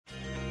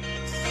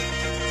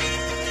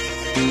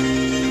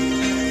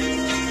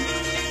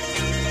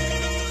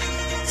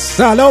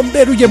سلام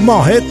به روی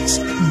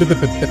ماهت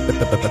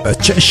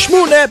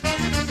چشمونه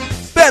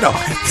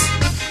براهت.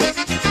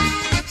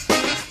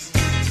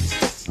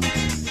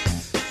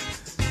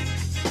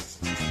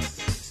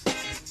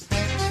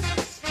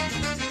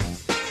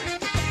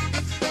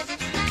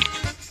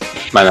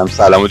 منم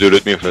سلام و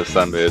درود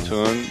میفرستم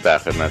بهتون. در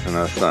خدمتتون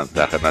هستم،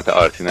 در خدمت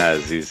آرتین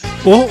عزیز.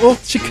 اوه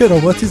چه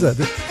کراواتی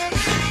زده.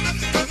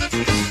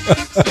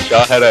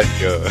 شاه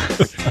رادیو.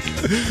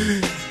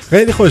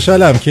 خیلی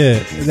خوشحالم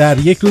که در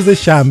یک روز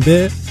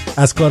شنبه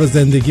از کار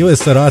زندگی و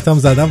استراحتم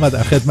زدم و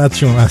در خدمت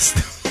شما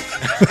هستم.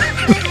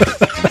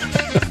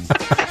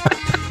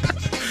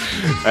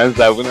 من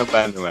زبونم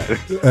بند اومد.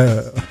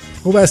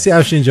 خوب هستی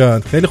افشین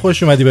جان؟ خیلی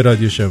خوش اومدی به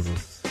رادیو شنبه.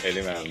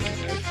 خیلی ممنون.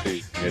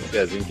 مرسی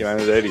از این که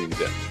منو داری اینجا.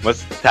 ما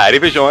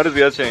تعریف شما رو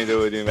زیاد شنیده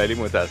بودیم ولی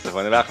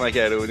متاسفانه وقت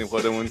نکرده بودیم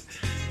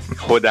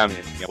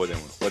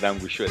خودم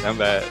گوش بدم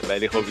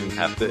ولی خب این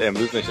هفته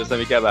امروز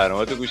نشستم یکی از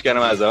برنامه‌هاتو گوش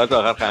کردم، از اول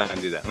تا آخر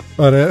خندیدم.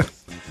 آره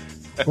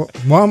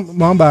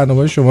ما هم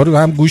برنامه شما رو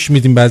هم گوش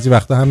میدیم بعضی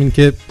وقتا، همین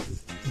که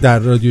در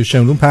رادیو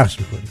شمرون پخش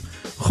میکنیم.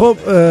 خب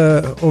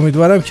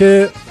امیدوارم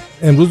که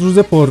امروز روز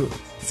پر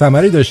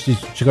ثمری داشتی.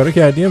 چیکارو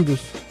کردی امروز؟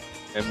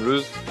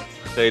 امروز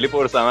خیلی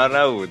پر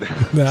ثمر نبود.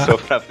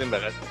 صبح رفتیم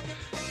فقط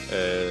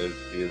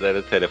یه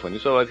ذره تلفنی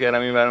صحبت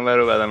کردم این برام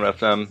و بعدم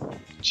رفتم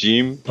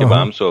جیم که با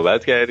هم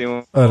صحبت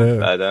کردیم. آره.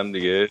 بعدم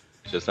دیگه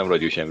نشستم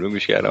رادیو شمرون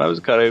گوش کردم.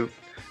 از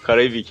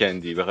کارهای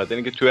ویکندی، به خاطر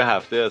اینکه توی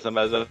هفته اصلا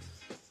بعضی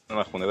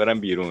من خونه برم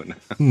بیرون.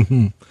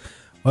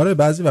 آره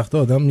بعضی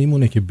وقتا آدم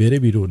میمونه که بره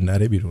بیرون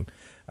نره بیرون.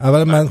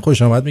 اول من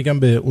خوش آمد میگم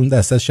به اون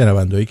دسته از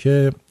شنوندهایی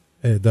که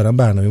دارن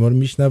برنامه ما رو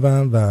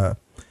میشنون و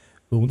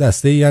به اون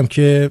دسته ای هم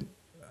که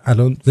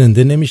الان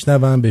زنده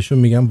نمیشنون بهشون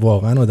میگم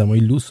واقعا آدمای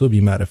لوس و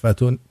بی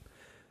معرفت و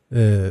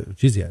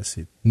چیزی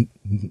هستید،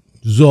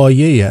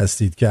 ضایعی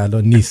هستید که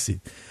الان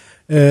نیستید.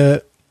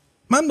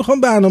 من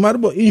میخوام برنامه رو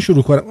با این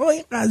شروع کنم.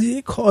 این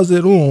قضیه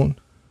کازرون،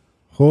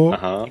 خب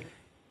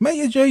من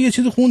یه جایی یه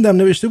چیزی خوندم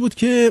نوشته بود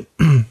که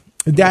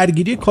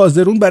درگیری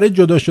کازرون برای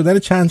جدا شدن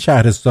چند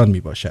شهرستان می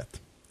باشد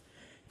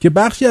که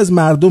بخشی از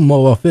مردم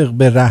موافق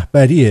به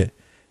رهبری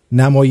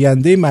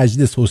نماینده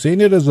مجلس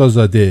حسین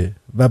رضازاده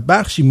و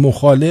بخشی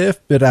مخالف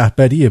به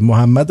رهبری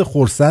محمد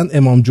خرسند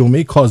امام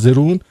جمعه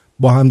کازرون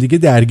با همدیگه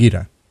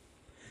درگیرن.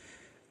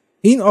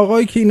 این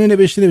آقایی که اینو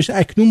نوشته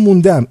اکنون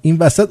موندم این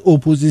وسط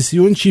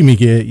اپوزیسیون چی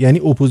میگه؟ یعنی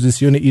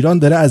اپوزیسیون ایران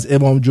داره از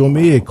امام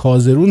جمعه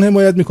کازرون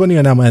حمایت میکنه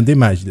یا نماینده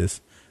مجلس؟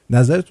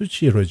 نظر تو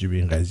چیه راجع به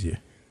این قضیه؟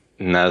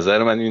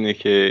 نظر من اینه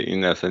که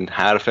این اصلا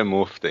حرف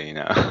مفته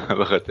اینا.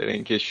 به خاطر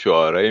اینکه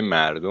شعارهای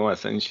مردم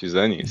اصلا این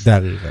چیزا نیست.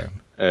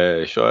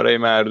 دقیقاً شعارهای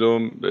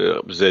مردم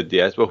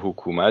ضدیت با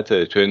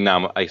حکومت. توی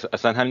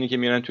اصلا همینی که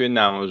میرن توی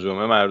نماز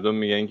جمعه مردم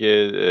میگن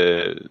که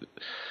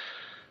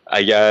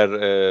اگر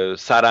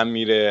سرم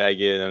میره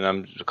اگه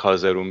نمیدونم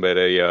کازرون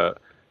بره، یا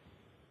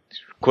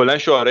کلا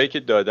شعارهایی که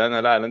دادن.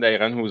 حالا الان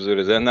دقیقاً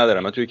حضور ذهن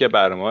ندارم، من توی که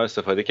برنامه‌ها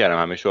استفاده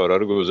کردم همه شعارها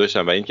رو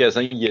گذاشتم و اینکه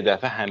اصلا یه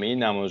دفعه همه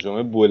نماز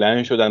جمعه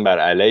بلند شدن بر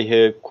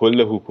علیه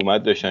کل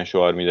حکومت داشتن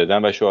شعار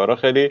میدادن و شعارها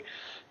خیلی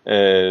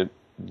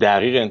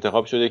دقیق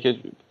انتخاب شده که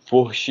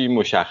فحشی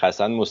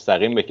مشخصا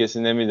مستقیم به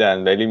کسی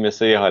نمیدن ولی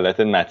مثل یه حالت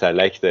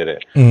متلک داره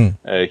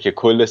که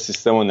کل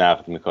سیستم رو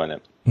نقد میکنه.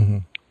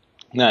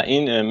 نه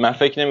این من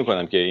فکر نمی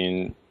کنم که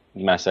این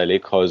مسئله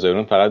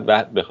کازرون فقط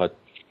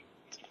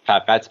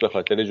به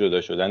خاطر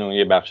جدا شدن اون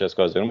یه بخش از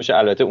کازرون باشه.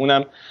 البته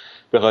اونم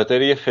به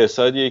خاطر یه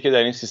فسادیه که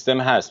در این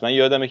سیستم هست. من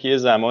یادمه که یه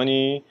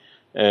زمانی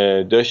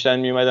داشتن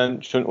میومدن،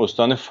 چون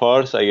استان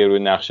فارس اگر روی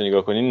نقشه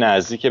نگاه کنین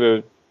نزدیک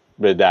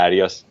به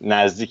دریاست،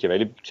 نزدیکه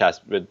ولی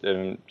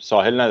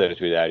ساحل نداره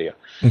توی دریا.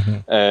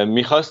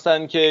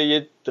 میخواستن که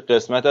یه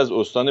قسمت از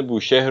استان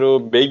بوشهر رو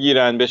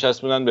بگیرن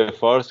بچسبونن به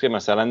فارس که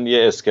مثلا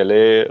یه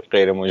اسکله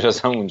غیر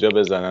مجاز هم اونجا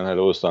بزنن،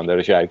 حالا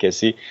استاندارش هر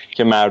کسی،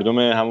 که مردم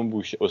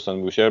همون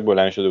استان بوشهر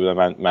بلند شده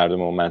بودن،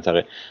 مردم اون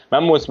منطقه. من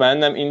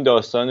مطمئنم این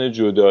داستان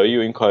جدایی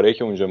و این کاری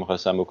که اونجا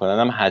میخواستن بکنن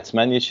هم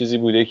حتما یه چیزی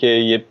بوده که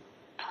یه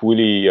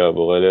پولی یا به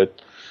قول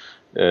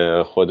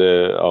خود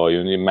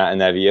آقایون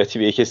معنویاتی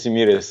به کسی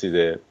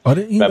میرسیده.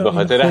 آره و به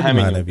خاطر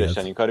همین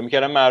داشتن این کارو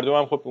میکردن. مردم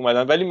هم خب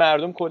اومدن، ولی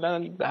مردم کلا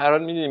به هر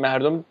حال میدونی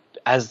مردم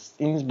از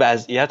این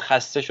وضعیت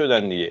خسته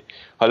شدن دیگه.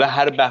 حالا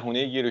هر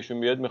بهونه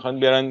گیرشون بیاد میخوان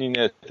برن این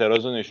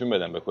اعتراض رو نشون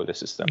بدن به کل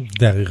سیستم.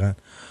 دقیقاً.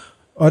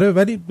 آره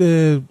ولی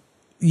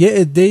یه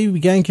عده‌ای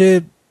میگن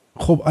که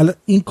خب الان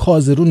این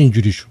کازرون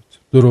اینجوری شد،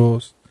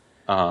 درست؟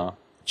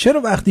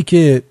 چرا وقتی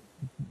که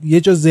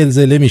یه جا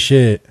زلزله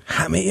میشه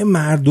همه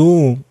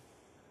مردم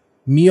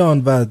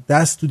میان و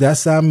دست تو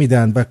دست هم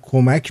میدن و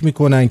کمک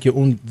میکنن که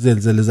اون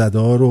زلزله زده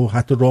ها رو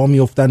حتی راه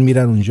میافتن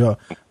میرن اونجا،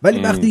 ولی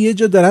وقتی یه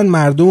جا دارن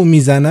مردم رو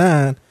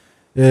میزنن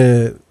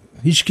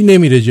هیچکی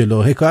نمیره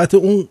جلو؟ حکایت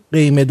اون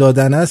قیمه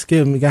دادن است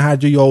که میگه هر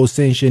جا یا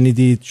حسین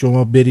شنیدید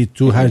شما برید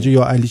تو، هر جا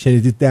یا علی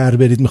شنیدید در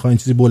برید میخواین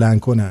چیزی بلند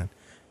کنن.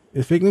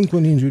 فکر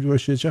نمی‌کنی اینجوری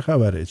باشه؟ چه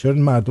خبره؟ چرا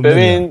مردم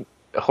ببین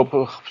خب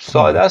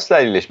ساده است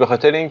دلیلش. به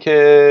خاطر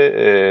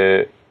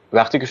اینکه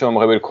وقتی که شما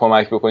میخوای بری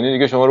کمک بکنی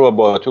دیگه شما رو با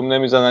باتوم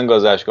نمیزنن،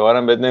 گاز اشک‌آور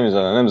هم بهت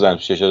نمیزنن تو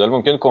چشت. حالا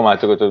ممکن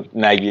کمکتو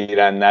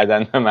نگیرن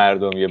ندن به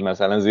مردم، یا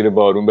مثلا زیر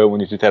بارون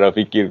بمونی تو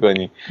ترافیک گیر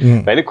کنی،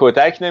 ولی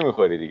کتک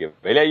نمیخوری دیگه.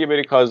 ولی اگه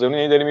بری کازرون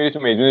یعنی داری میری تو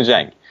میدون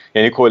جنگ،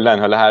 یعنی کلا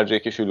حالا هر جایی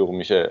که شلوغ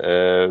میشه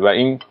و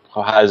این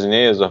هزینه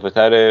اضافه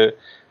تره.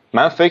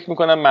 من فکر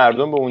میکنم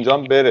مردم به اونجا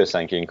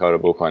برسن که این کارو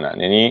بکنن.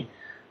 یعنی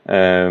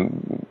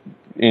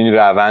این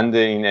روند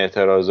این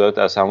اعتراضات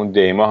از همون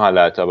دیما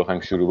حالا تا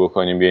بخوایم شروع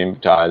بکنیم بیایم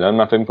تا الان،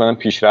 من فکر میکنم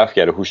پیشرفت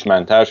کرده،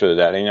 هوشمندتر شده،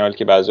 در این حال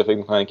که بعضیا فکر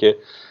میکنن که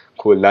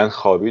کلا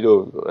خوابید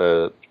و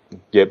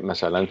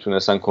مثلا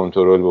تونستن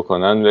کنترل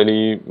بکنن،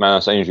 ولی من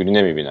اصلا اینجوری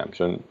نمیبینم،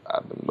 چون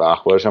با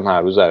اخبارش هم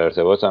هر روز در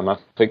ارتباطم. من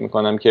فکر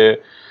میکنم که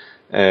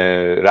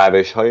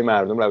روش‌های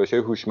مردم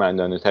روش‌های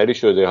هوشمندانه تری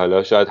شده.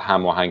 حالا شاید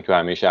هماهنگ تو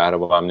همه شهرها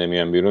با هم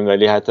نمیان بیرون،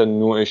 ولی حتی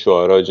نوع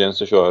شعارا،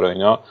 جنس شعارا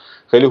اینا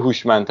خیلی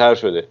هوشمندتر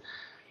شده.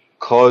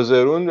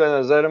 کازرون به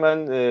نظر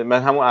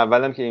من همون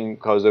اولم که این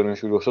کازرون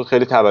شروع شد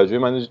خیلی توجه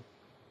من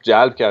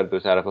جلب کرد به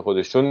طرف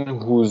خودش، چون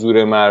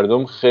حضور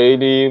مردم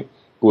خیلی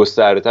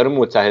گسترده‌تر و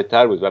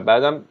متحدتر بود. و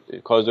بعدم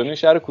کازرون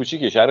شهر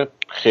کوچیکه، شهر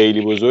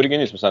خیلی بزرگی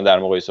نیست، مثلا در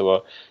مقایسه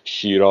با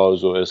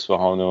شیراز و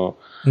اصفهان و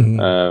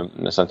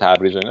مثلا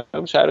تبریز و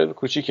اینا شهر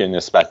کوچیکه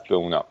نسبت به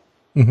اونا.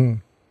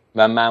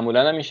 و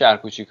معمولا هم این شهر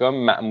کوچیکا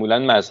معمولا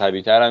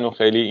مذهبی ترن و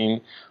خیلی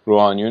این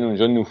روحانیون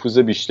اونجا نفوذ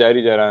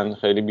بیشتری دارن،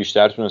 خیلی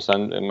بیشتر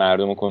تونستن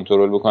مردم رو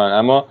کنترل بکنن.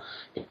 اما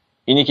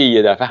اینی که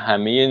یه دفعه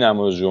همه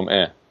نماز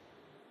جمعه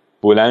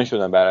بلند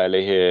شدن بر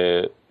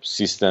علیه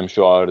سیستم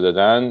شعار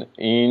دادن،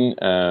 این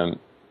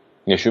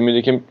نشون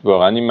میده که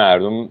واقعا این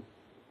مردم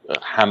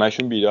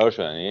همشون بیدار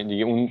شدن. یعنی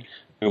دیگه اون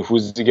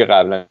نفوذی که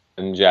قبلا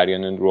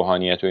جریان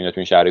روحانیت و اینا تو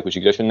این شهر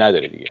کوچیک داشتون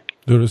نداره دیگه.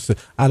 درسته.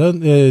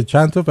 الان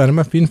چند تا برای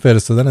من فیلم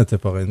فرستادن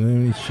اتفاقا،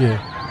 نمیدونی چیه.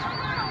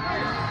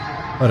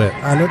 آره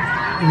الان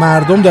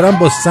مردم دارن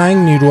با سنگ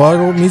نیروها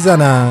رو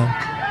میزنن،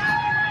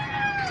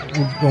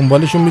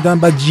 دنبالشون میدن،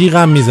 بعد جیغ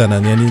هم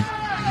میزنن، یعنی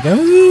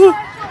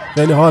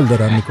خیلی حال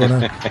دارن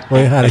میکنن با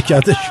این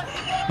حرکتش.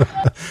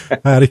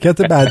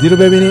 حرکت بعدی رو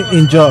ببینیم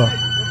اینجا.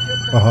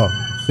 آها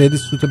خیلی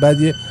سوت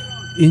بعدیه.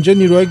 اینجا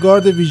نیروهای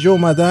گارد ویژه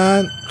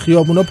اومدن،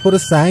 خیابونا پر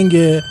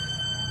سنگه.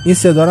 این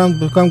صدا رو هم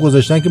بکنم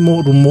گذاشتن که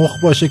رو مخ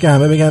باشه که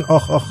همه بگن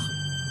آخ آخ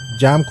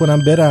جمع کنم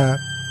برن.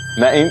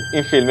 نه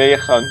این فیلمه یه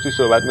خانم توی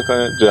صحبت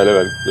میکنه،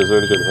 جالبه،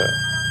 بذار جلوتر.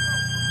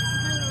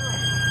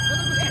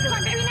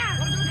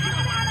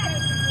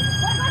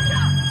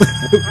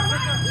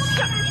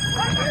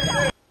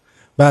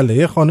 بله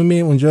یه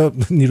خانومی اونجا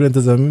نیرو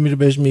انتظامی میره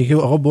بهش میگه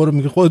آقا برو،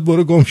 میگه خودت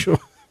برو گم شو.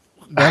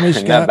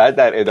 نه بعد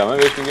در ادامه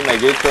بهش میگه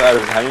مگه تو از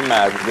همین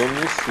مردم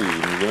نیستی؟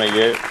 میگه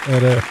مگه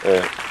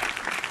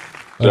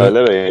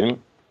جالبه. یعنی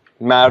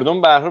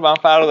مردم به هر حال با هم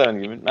فرق دارن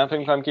دیگه. من فکر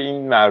می‌کنم که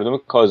این مردم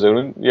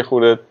کازرون یه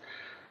خورده،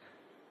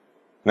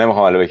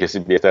 نمیخوام حالا به کسی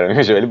بی‌احترامی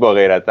بشه، ولی با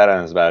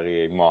غیرت‌ترن از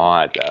بقیه ماها،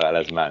 حداقل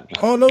از من.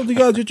 حالا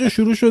دیگه از جا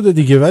شروع شده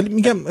دیگه، ولی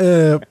میگم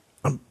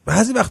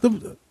بعضی وقتا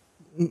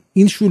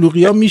این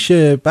شلوغی‌ها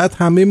میشه، بعد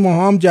همه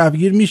ماها هم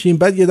جوگیر میشیم،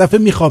 بعد یه دفعه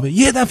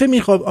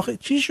میخوابه. آخه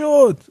چی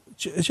شد؟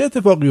 چه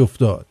اتفاقی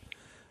افتاد؟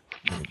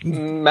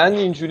 من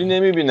اینجوری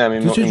نمیبینم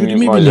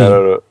این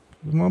ماجرا رو.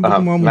 من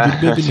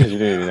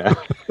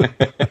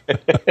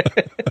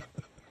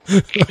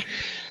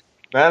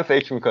من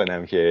فکر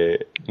میکنم که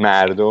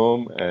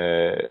مردم،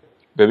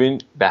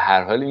 ببین به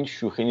هر حال این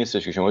شوخی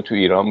نیستش که شما تو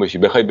ایران باشی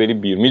بخوای بری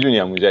بیرون، میدونی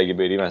اونجا اگه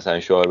بری مثلا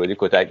شعار بدی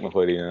کتک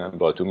میخوری،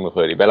 باتون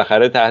میخوری،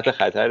 بالاخره تحت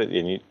خطر،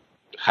 یعنی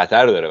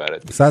خطر داره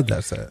برات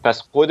 100%.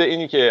 پس خود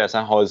اینی که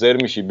اصلا حاضر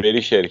میشی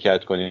بری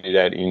شرکت کنی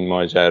در این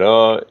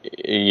ماجرا،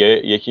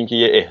 یکی این که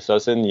یه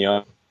احساس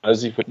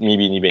نیازی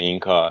میبینی به این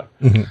کار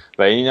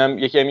و اینم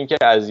یکی همین که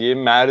از یه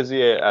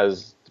مرزی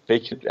از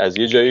فکر از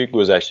یه جایی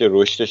گذشته،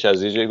 رشدش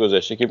از یه جایی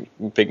گذشته که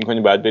فکر می‌کنی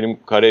باید بریم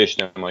کار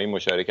اجتماعی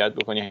مشارکت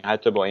بکنی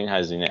حتی با این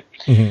هزینه.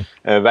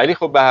 ولی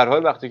خب به هر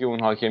حال وقتی که اون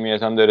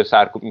حاکمیت هم داره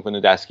سرکوب میکنه،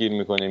 دستگیر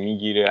میکنه،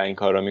 میگیره، این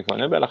کارا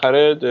میکنه،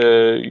 بالاخره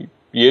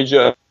یه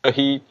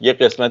جایی یه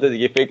قسمت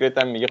دیگه فکرت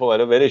هم میگه خب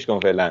حالا ولش کن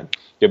فعلا،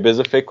 یا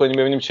بذار فکر کنیم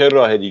ببینیم چه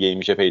راه دیگه ای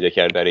میشه پیدا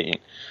کرد برای این.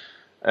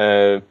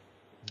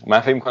 من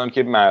فکر می‌کنم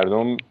که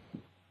مردم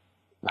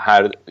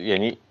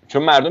یعنی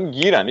چون مردم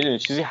گیرن، میدونی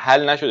چیزی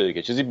حل نشده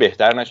دیگه، چیزی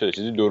بهتر نشده،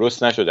 چیزی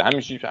درست نشده،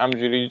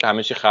 همینجوری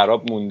همه چی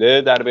خراب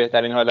مونده در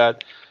بهترین حالت،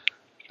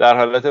 در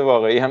حالت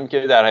واقعی هم که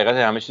در حقیقت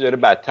همه چی داره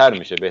بدتر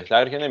میشه،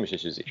 بهتر که نمیشه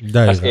چیزی.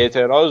 پس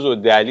اعتراض و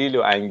دلیل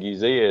و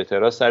انگیزه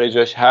اعتراض سر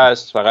جاش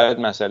هست، فقط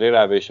مسئله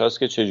روش هاست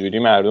که چجوری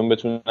مردم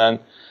بتونن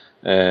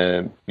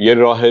یه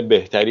راه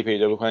بهتری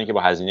پیدا بکنن که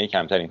با هزینه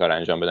کمتر این کار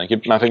انجام بدن،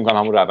 که من فکر می‌کنم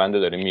همون روند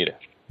داره میره.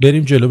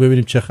 بریم جلو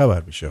ببینیم چه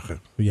خبر میشه. آخه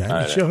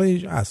یعنی چه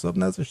اعصاب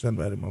نذاشتن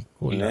برای ما،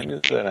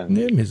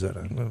 نمیذارن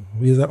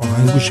یه ذره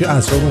آهنگ گوشی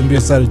اعصابمون بیا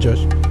سر جاش.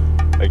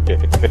 اوکی.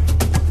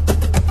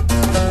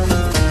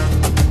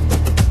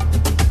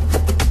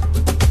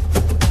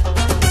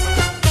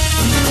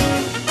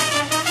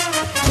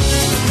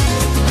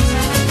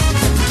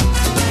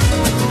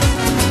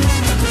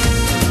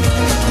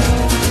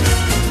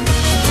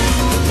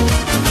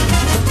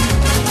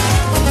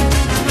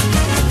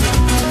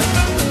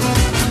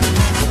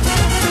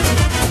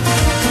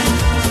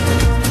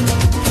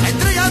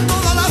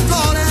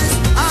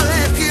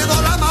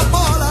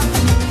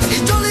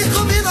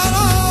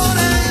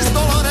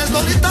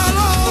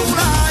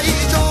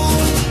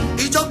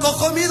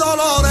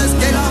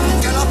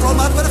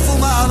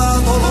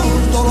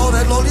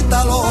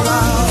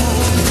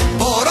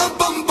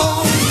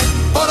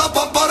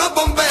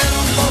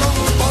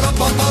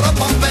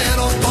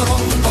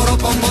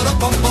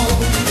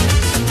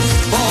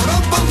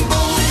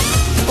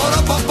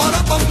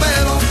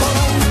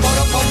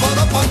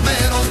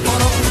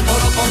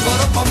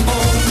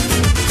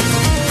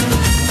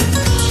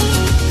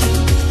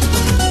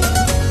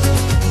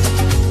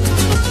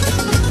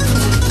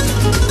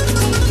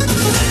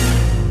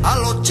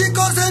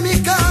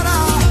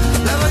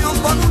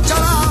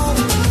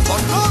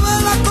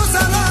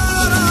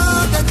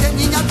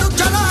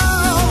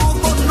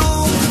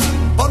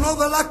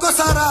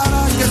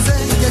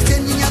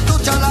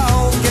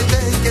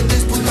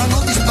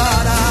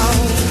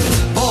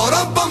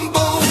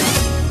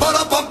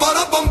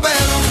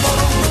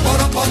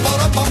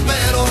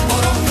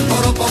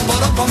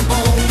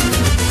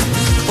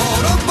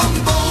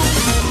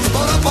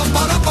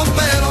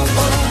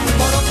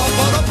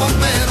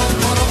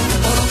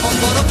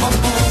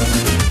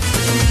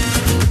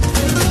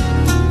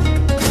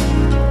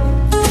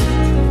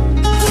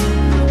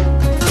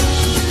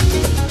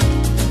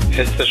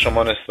 حس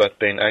شما نسبت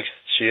به این عکس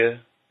چیه؟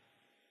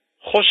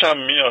 خوشم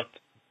میاد.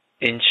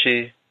 این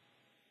چی؟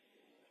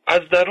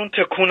 از درون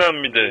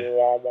تکونم میده.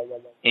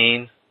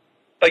 این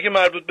اگه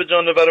مربوط به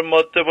جانور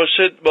ماده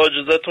باشه با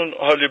اجازهتون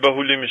حالی به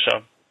حولی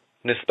میشم.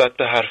 نسبت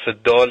به حرف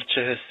دال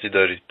چه حسی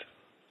دارید؟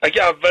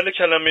 اگه اول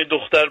کلمه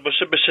دختر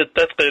باشه به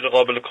شدت غیر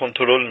قابل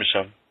کنترل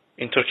میشم.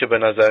 اینطور که به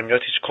نظر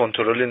میاد هیچ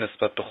کنترلی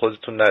نسبت به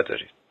خودتون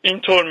ندارید.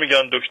 اینطور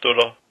میگن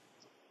دکترا.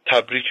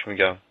 تبریک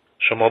میگم.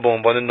 شما به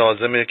عنوان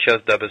ناظم یکی از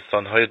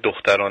دبستان‌های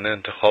دخترانه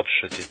انتخاب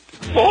شدید.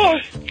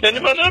 وای، یعنی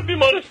من از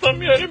بیمارستان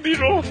میاریم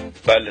بیرون؟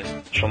 بله،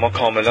 شما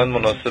کاملا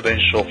مناسب این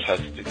شغل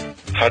هستید.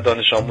 هر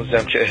دانش آموزی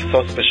هم که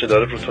احساس بشه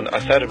داره روتون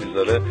اثر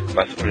میذاره،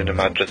 مسئولین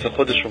مدرسه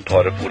خودشون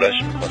پاره پورش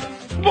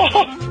میکنن.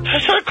 وای،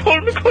 تشکر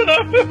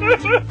میکنم.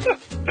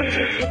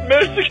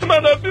 مرسی که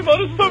من از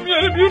بیمارستان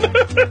میاریم بیرون.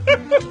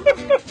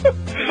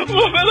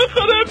 و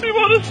بالاخره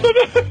بیمارستان.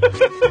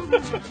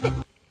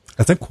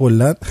 اصلا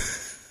کلا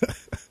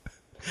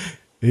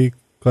یک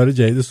کار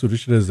جدید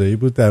سروش رضایی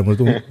بود در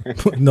مورد اون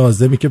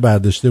ناظمی که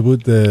برداشته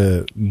بود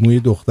موی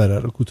دختره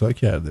رو کوتاه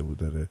کرده بود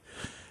داره.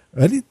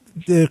 ولی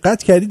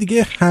دقت کردی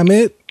دیگه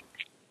همه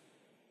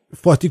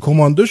فاتی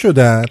کماندو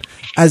شدن،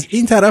 از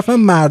این طرف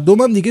هم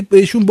مردم هم دیگه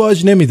بهشون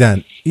باج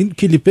نمیدن. این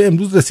کلیپ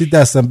امروز رسید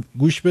دستم،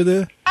 گوش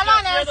بده.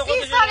 الان 30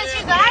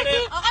 سالشه.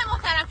 آقای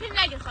محترم فیلم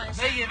نگیر خواهش.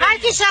 هر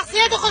کی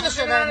شخصیت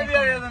خودشو داره.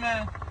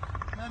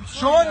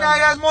 شما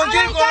نگرد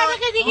منکر کن.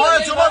 ما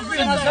شما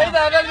فیلم نگید.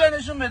 اول بیا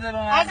نشون بده به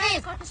من.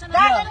 عزیز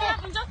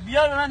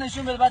بیا به من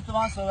نشون بده بعد تو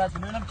من صحبت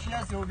کنیم ببینم کی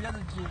هست یا بیاد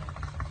کی.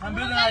 من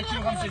بدون هر کی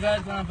میخوام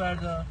شکایت کنم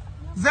فردا.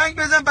 زنگ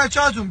بزن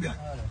بچه‌هاتون بیان.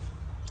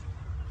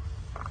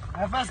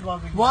 نفس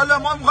بابا. والا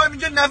ما میخوایم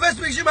اینجا نفس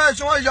بکشیم بعد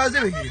شما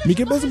اجازه بگیرید.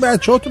 میگه بس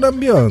بچه‌هاتون هم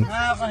بیان.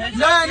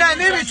 نه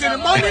نمیتونیم.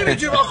 ما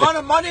نمیتونیم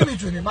خانم، ما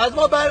نمیتونیم. از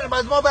ما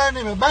بر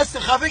نمیاد. بس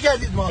خفه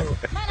کردید ما رو.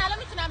 من الان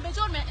میتونم به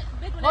جرم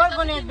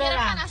قربونت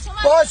برم.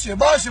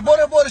 باشه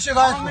برو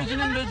شکایت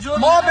کن.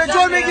 ما به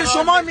جرم میگیم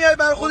شما میای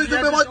برای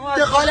خودتون به ما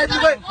دخالت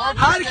میکنید.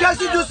 هر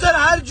کسی دوست داره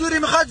هر جوری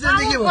میخواد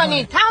زندگی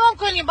بکنه. تمام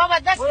کنیم بابا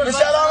دست به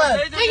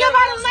سلامت. دیگه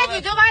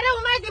دوباره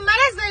اومدی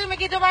مرض داری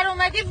میگی دوباره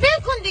اومدی ول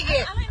کن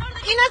دیگه.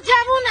 اینا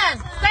جوونن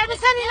سر به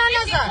سر اینا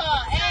نذار.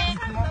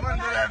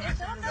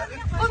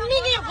 خب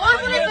میگیم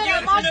قربونت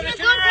برم ماشین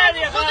دور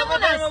کردیم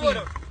خودمون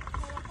هستیم.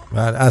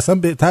 بله اصلا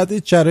به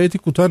تحت شرایطی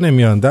کوتاه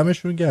نمیان.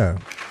 دمشون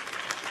گرم.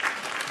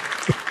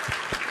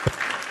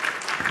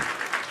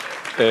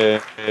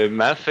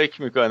 من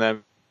فکر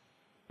میکنم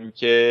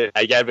که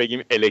اگر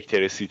بگیم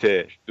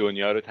الکتریسیته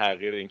دنیا رو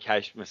تغییر این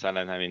کشف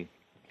مثلا همین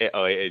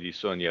آقای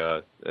ادیسون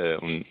یا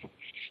اون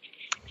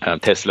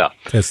تسلا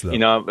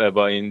اینا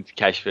با این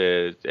کشف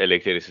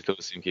الکتریسیته و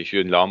سیمکشی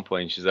و لامپ و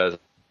این چیزا از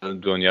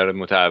دنیا رو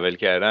متحول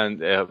کردن.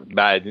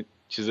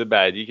 چیز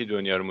بعدی که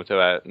دنیا رو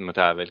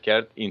متحول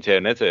کرد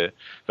اینترنته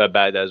و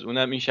بعد از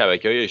اونم این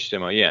شبکه‌های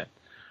اجتماعی هست.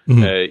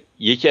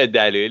 یکی از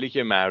دلایلی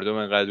که مردم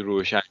انقدر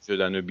روشن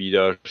شدن و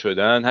بیدار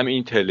شدن همین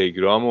این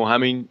تلگرام و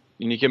همین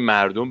اینی که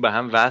مردم به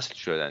هم وصل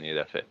شدن یه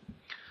دفعه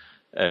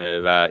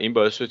و این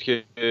باعث شد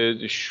که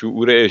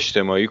شعور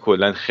اجتماعی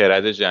کلا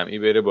خرد جمعی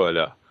بره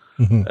بالا.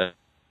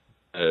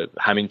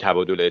 همین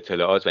تبادل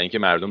اطلاعات و اینکه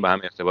مردم به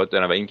هم ارتباط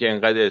دارن و اینکه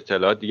انقدر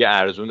اطلاعات دیگه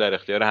ارزون در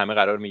اختیار همه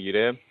قرار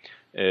میگیره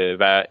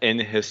و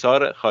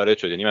انحصار خارج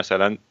شد. یعنی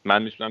مثلا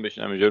من میتونم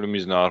بشینم اینجا رو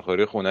میز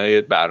ناهارخوری خونه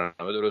یه برنامه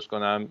درست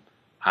کنم،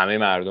 همه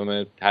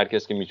مردم هر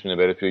کس که میتونه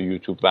بره توی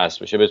یوتیوب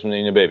وصل بشه بتونه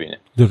اینو ببینه.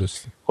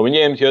 درسته. خب این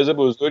یه امتیاز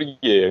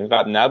بزرگیه.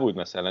 قبل نبود.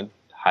 مثلا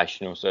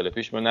 8-9 سال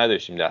پیش ما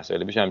نداشتیم، 10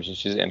 سال پیش همچین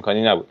چیز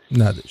امکانی نبود.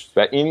 نداشت.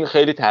 و این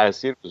خیلی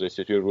تاثیر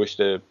گذاشته توی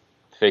رشد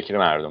فکر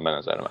مردم به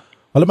نظر من.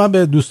 حالا من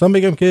به دوستان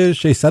بگم که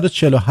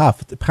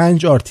 647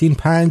 5 آرتین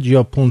 5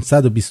 یا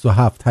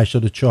 527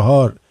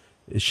 84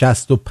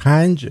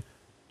 65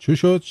 چی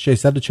شد؟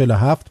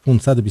 647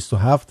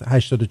 527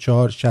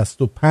 84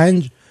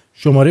 65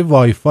 شماره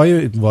وای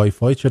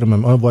فای چرا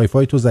من وای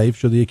فای تو ضعیف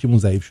شده یکیمون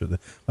ضعیف شده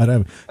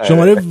برام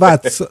شماره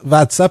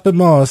واتساپ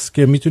ماست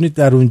که میتونید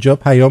در اونجا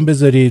پیام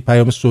بذارید،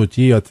 پیام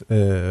صوتی یا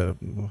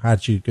هر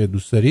چی که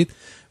دوست دارید.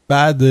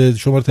 بعد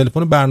شماره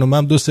تلفن برنامه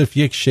هم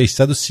 201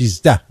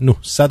 613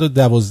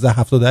 912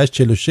 78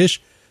 46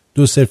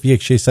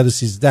 201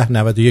 613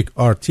 91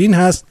 آرتین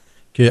هست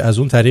که از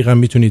اون طریق هم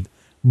میتونید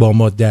با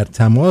ما در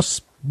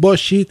تماس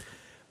باشید.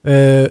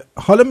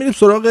 حالا میریم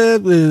سراغ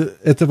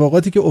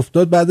اتفاقاتی که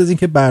افتاد بعد از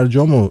اینکه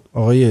برجام و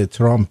آقای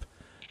ترامپ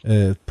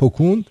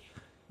پکوند،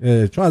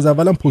 چون از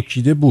اولم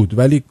پکیده بود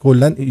ولی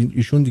کلا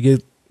ایشون دیگه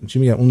چی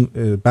میگن اون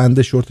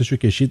بند شورتشو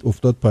کشید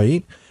افتاد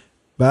پایین،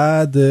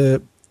 بعد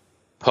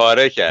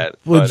پاره کرد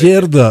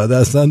جر داد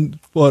اصلا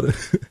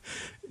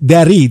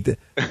درید.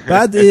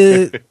 بعد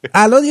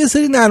الان یه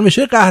سری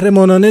نرمشه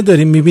قهرمانانه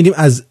داریم میبینیم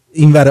از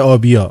اینور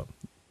آبیا.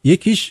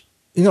 یکیش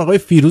این آقای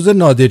فیروز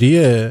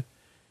نادریه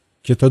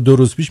که تا 2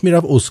 روز پیش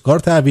میرفت اسکار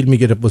تحویل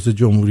میگرفت واسه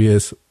جمهوری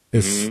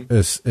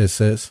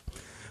اس.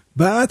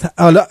 بعد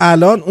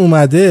الان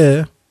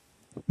اومده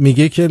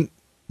میگه که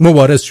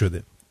مبارز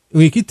شده.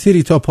 اون یکی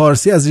تریتا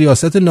پارسی از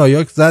ریاست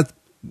نایاک زد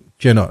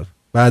کنار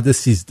بعد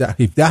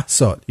 17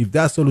 سال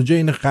اونجا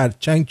این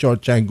خرچنگ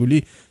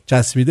چارچنگولی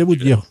چسبیده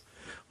بود.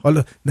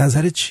 حالا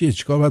نظرت چیه؟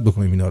 چیکار باید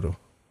بکنیم اینا رو؟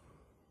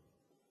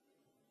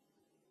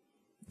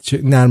 چه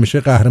نرمشه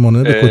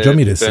قهرمانانه به کجا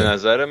میرسه؟ به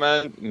نظر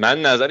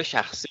من نظر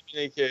شخصی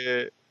اینه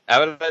که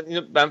اولا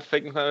اینو من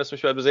فکر میکنم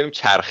اسمش باید بذاریم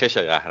چرخش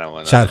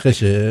قهرمانان.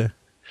 چرخشه؟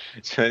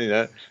 چون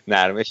اینا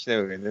نرمش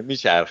نمیگن،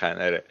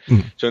 میچرخن. آره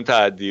چون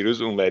تا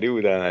دیروز اونوری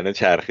بودن الان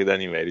چرخیدن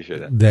اینوری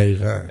شدن.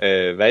 دقیقاً.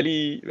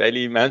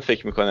 ولی من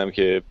فکر میکنم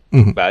که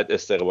بعد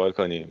استقبال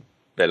کنیم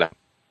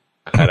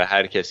بالاخره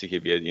هر کسی که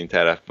بیاد این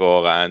طرف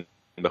واقعا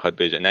بخواد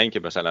بجا، نه اینکه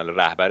مثلا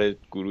رهبر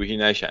گروهی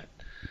نشن،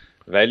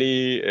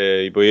 ولی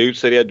با یه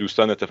سری از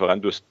دوستان اتفاقا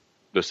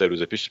دو سه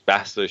روز پیش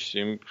بحث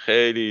داشتیم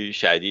خیلی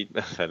شدید.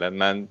 مثلا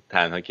من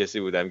تنها کسی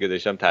بودم که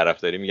داشتم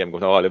طرفداری میگم،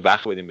 گفتم حالا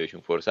وقت بدیم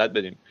بهشون، فرصت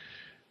بدیم.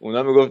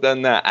 اونا میگفتن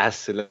نه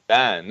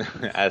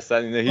اصلا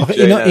اینا هیچ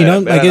جایی اینا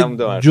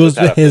مگه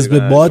جزء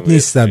حزب باد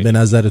نیستن به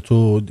نظر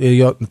تو؟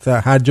 یا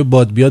هر جا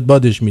باد بیاد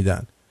بادش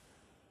میدن؟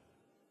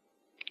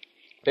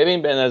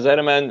 ببین به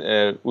نظر من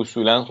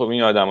اصولا خب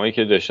این آدمایی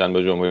که داشتن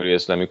با جمهوری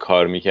اسلامی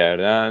کار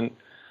میکردن،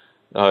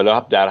 حالا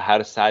در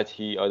هر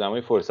سطحی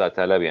آدمای فرصت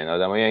طلبی هستن،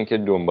 آدمایی هستن که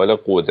دنبال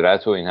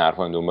قدرت و این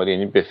حرفان دنبال،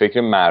 یعنی به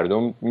فکر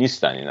مردم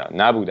نیستن. اینا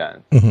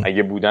نبودن.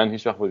 اگه بودن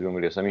هیچ وقت با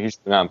جمهوری اسلامی هیچ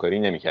گونه همکاری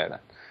نمیکردن.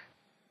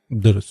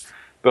 درست.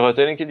 به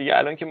خاطر اینکه دیگه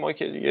الان که ما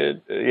که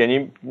دیگه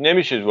یعنی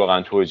نمیشه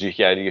واقعا توجیه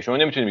کرد دیگه. شما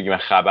نمیتونید بگی من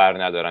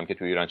خبر ندارم که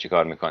تو ایران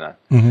چیکار میکنن.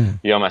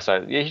 یا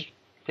مثلا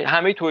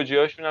همه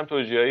توجیهاشون هم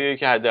توجیهاییه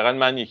که حداقل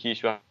من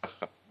یکیش وقت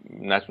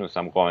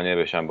نتونستم قانع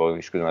بشم با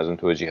هیچ کدوم از اون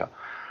توجیه‌ها.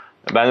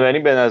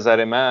 بنابراین به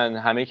نظر من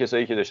همه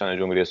کسایی که داشتن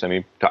جمهوری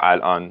اسلامی تا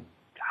الان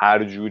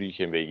هر جوری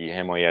که بگی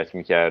حمایت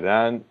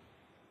میکردن،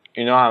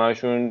 اینا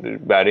همشون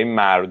برای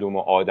مردم و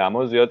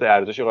آدما زیاد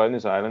ارزش قائل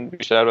نیستن. الان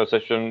بیشتر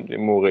واسهشون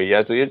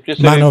موقعیت و یه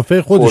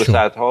منافع خودشون،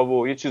 فرصت‌ها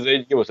و یه چیزایی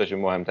دیگه واسهشون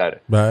مهم‌تره.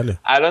 بله.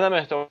 الان هم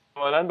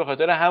احتمالاً به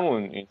خاطر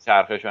همون این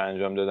چرخش رو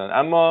انجام دادن.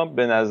 اما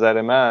به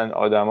نظر من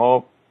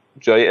آدما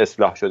جای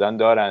اصلاح شدن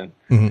دارن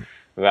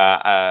و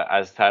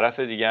از طرف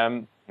دیگه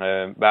هم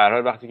به هر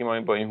حال وقتی که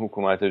ما با این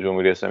حکومت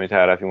جمهوری اسلامی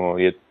طرفیم و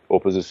یه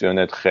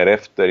اپوزیسیون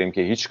خرفت داریم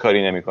که هیچ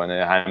کاری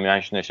نمیکنه،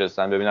 همه‌اش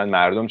نشستن ببینن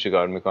مردم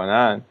چیکار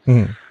میکنن،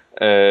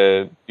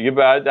 دیگه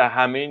بعد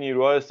همه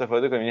نیروها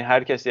استفاده کنیم. یعنی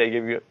هر کسی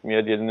اگه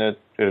میاد یه دونه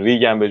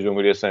ریگم به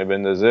جمهوری اسلامی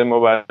بندازه، ما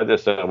باید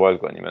استقبال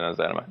کنیم. به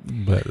نظر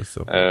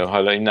من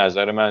حالا این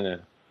نظر منه،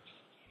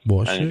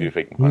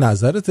 باشه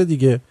نظرت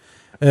دیگه.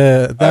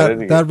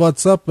 در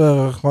واتساپ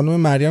خانم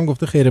مریم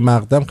گفته خیر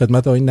مقدم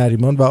خدمت آقای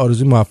نریمان و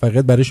آرزوی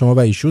موفقیت برای شما و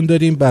ایشون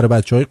داریم، برای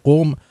بچهای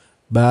قم.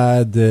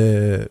 بعد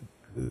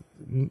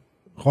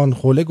خان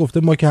خوله گفته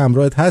ما که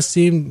همراهت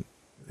هستیم،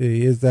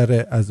 یه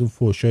ذره از اون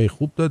فوشای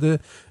خوب داده.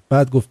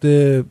 بعد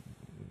گفته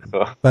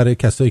برای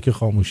کسایی که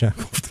خاموشن،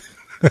 گفته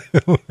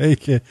اونایی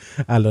که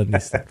الان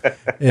نیستن.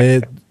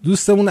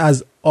 دوستمون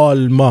از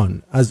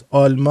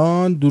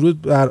آلمان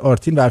درود بر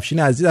آرتین و افشین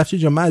عزیز. افشین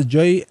جان، من از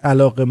جای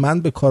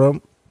علاقه‌مند به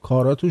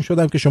کاراتون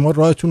شدم که شما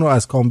راهتون رو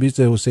از کامبیز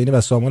حسینی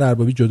و سامان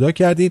اربابی جدا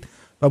کردید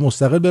و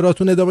مستقل به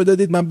راهتون ادامه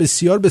دادید. من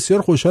بسیار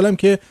بسیار خوشحالم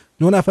که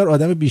 9 نفر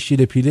آدم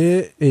بیشیل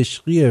پیله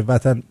عشقی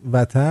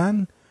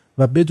وطن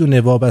و بدون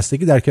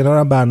وابستگی در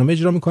کنارم برنامه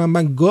اجرا میکنم.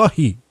 من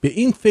گاهی به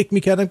این فکر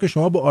میکردم که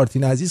شما با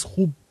آرتین عزیز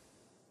خوب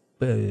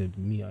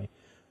میای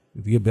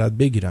دیگه، باید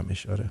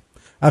بگیرمش. آره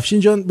افشین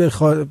جان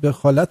به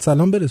خالت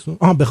سلام برسون.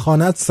 به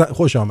خانت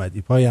خوش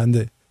آمدی.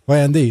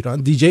 پاینده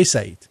ایران دیجی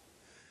سعید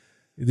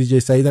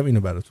هم اینو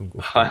براتون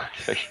گفت.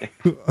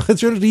 آخه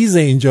چون ریزه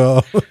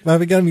اینجا، من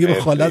بگم میگه به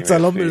خالت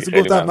سلام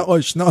برسون، گفتم من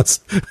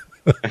آشناست.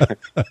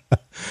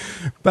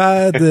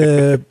 بعد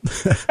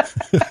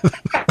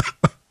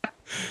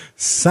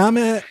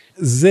سم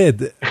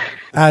زد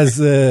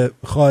از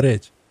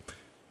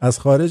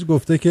خارج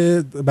گفته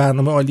که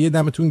برنامه عالیه،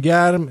 دمتون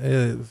گرم.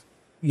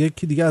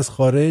 یکی دیگه از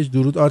خارج،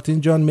 درود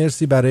آرتین جان،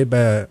 مرسی برای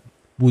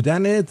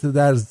بودنت.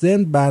 در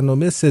ضمن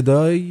برنامه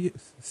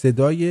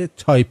صدای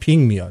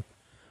تایپینگ میاد.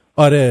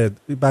 آره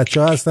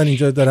بچه ها هستن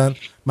اینجا دارن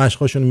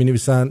مشقاشون می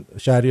نویسن.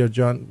 شهریار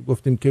جان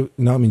گفتیم که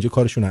اینا هم اینجا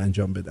کارشون رو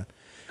انجام بدن.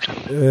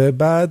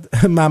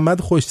 بعد محمد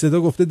خوش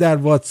صدا گفته در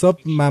واتساپ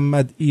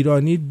محمد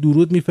ایرانی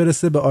درود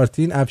میفرسته به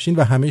آرتین، افشین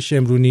و همه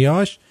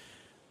شمرونیاش.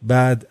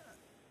 بعد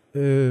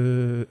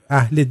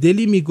اهل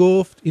دلی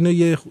میگفت اینو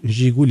یه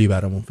ژیگولی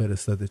برامون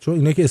فرستاده، چون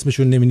اینا که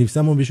اسمشون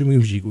نمی‌نویسن ما بهشون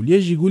میگیم ژیگول. یه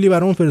ژیگولی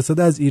برامون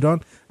فرستاده از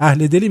ایران.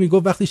 اهل دلی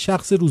میگفت وقتی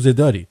شخص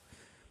روزه‌داری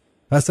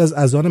پس از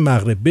اذان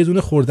مغرب بدون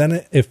خوردن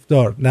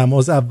افطار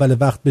نماز اول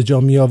وقت به جا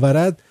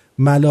میآورد،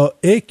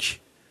 ملائک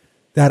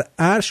در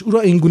عرش او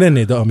را اینگونه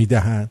ندا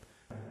میدهند: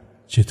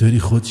 چطوری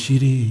خود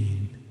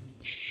شیرین؟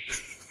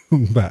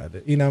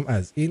 بله اینم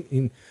از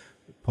این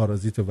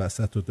پارازیت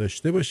وسط رو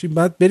داشته باشیم.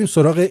 بعد بریم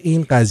سراغ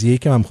این قضیه‌ای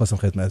که من می‌خواستم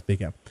خدمت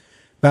بگم.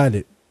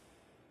 بله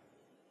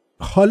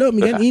حالا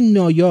میگن این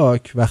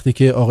نایاک وقتی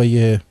که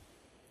آقای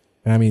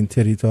همین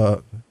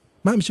تریتا،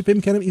 من همیشه فکر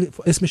می‌کردم این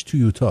اسمش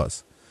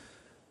تویوتاست،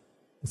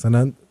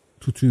 مثلا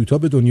تویوتا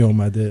به دنیا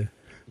اومده.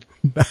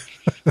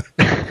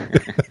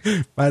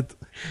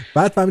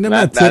 بعد فهمیدم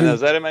من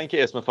نظر من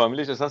که اسم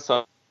فامیلیش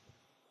اصلا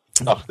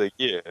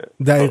ساختگیه.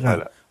 دقیقاً.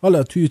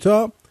 حالا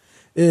تویوتا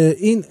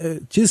این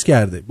چیز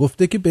کرده،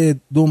 گفته که به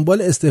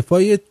دنبال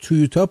استعفای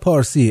تویوتا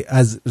پارسی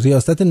از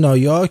ریاست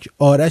نایاک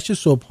آرش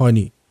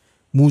صبحانی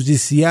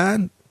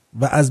موزیسین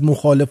و از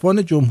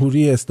مخالفان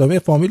جمهوری اسلامی،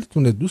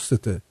 فامیلتونه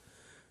دوستته،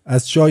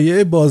 از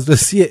شایعه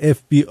بازرسی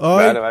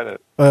FBI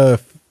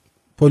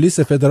پلیس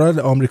فدرال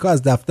آمریکا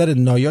از دفتر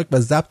نایاک و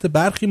ضبط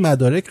برخی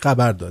مدارک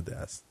خبر داده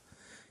است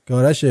که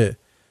آرش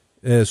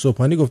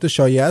صبحانی گفته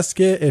شایعه است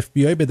که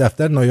FBI به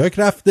دفتر نایاک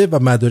رفته و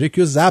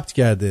مدارکی رو ضبط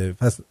کرده.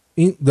 پس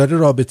این داره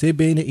رابطه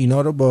بین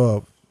اینا رو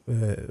با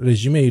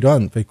رژیم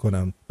ایران فکر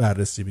کنم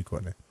بررسی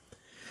میکنه.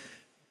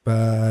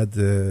 بعد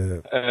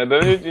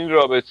ببینید این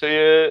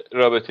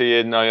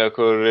رابطه نایاک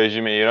و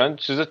رژیم ایران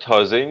چیز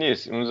تازه‌ای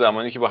نیست. اون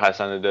زمانی که با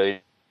حسن دایی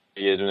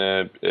یه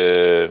دونه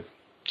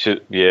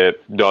یه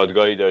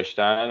دادگاهی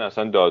داشتن،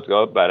 اصلا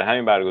دادگاه برای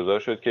همین برگزار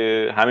شد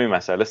که همین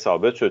مسئله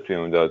ثابت شد توی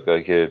اون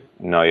دادگاه که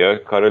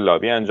نایاک کار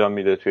لابی انجام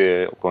میده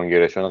توی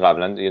کنگرهشون.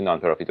 قبلا یه نان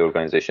پروفیت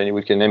ارگانیزیشنی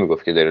بود که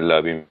نمیگفت که داره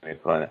لابی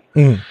میکنه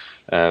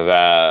و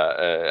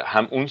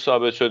هم اون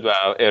ثابت شد و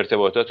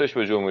ارتباطاتش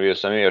با جمهوری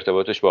اسلامی،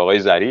 ارتباطش با آقای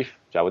ظریف،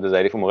 جواد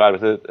ظریف، اون موقع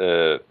البته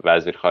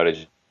وزیر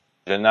خارجه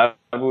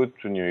نبود،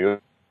 تو نیویورک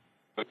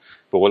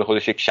به قول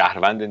خودش یک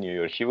شهروند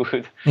نیویورکی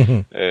بود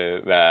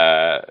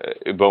و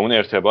با اون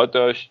ارتباط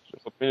داشت.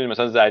 خب میدونید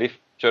مثلا ظریف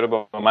چرا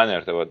با من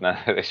ارتباط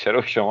نداره،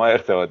 چرا شما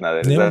ارتباط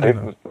نداره؟ ظریف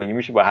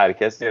میشه با هر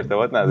کسی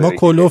ارتباط نداره. ما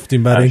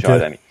کلوفتیم برای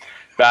اینکه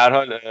به هر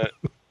حال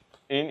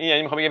این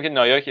یعنی میخوام بگم که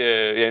نایاک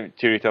یعنی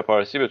تریتا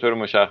پارسی به طور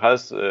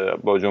مشخص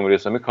با جمهوری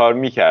اسلامی کار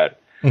میکرد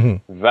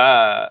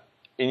و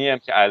اینی هم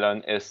که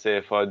الان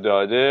استعفا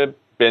داده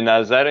به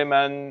نظر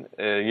من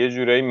یه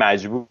جورایی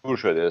مجبور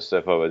شده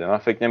استعفا بده. من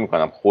فکر نمی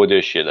کنم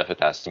خودش یه دفعه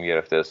تصمیم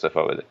گرفته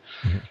استعفا بده.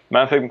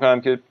 من فکر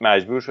میکنم که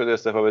مجبور شده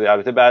استعفا بده.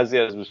 البته بعضی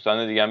از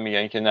دوستان دیگه هم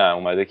میگن که نه،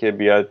 اومده که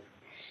بیاد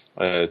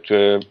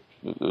تو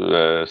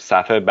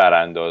صف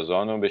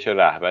براندازان و بشه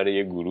رهبر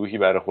یه گروهی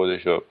برای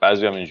خودش و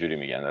بعضی هم اینجوری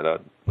میگن. حالا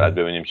بعد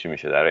ببینیم چی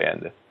میشه در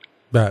آینده.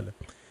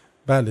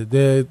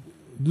 بله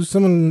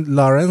دوستمون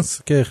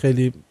لارنس که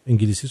خیلی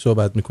انگلیسی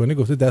صحبت میکنه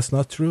گفته That's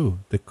not true.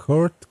 The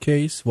court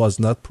case was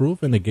not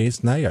proven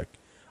against Nayak.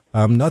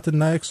 I'm not a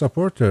Nayak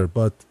supporter,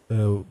 but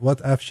what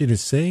Afshin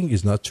is saying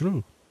is not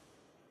true.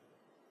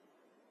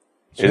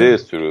 It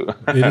is true.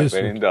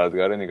 برین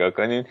دادگاه رو نگاه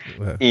کنین.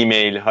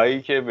 ایمیل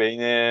هایی که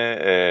بین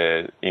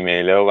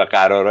ایمیل ها و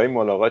قرارهای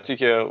ملاقاتی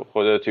که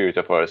خود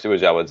تویوتا پارسی با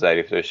جواد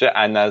ظریف داشته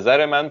از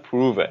نظر من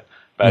پرووه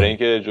برای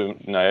اینکه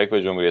نایاک با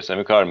جمهوری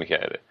اسلامی کار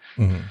میکرده.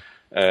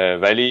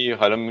 ولی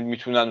حالا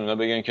میتونن اونا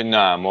بگن که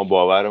نه ما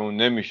باورمون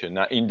نمیشه،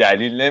 نه این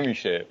دلیل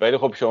نمیشه. ولی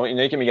خب شما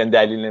اینایی که میگن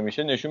دلیل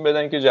نمیشه نشون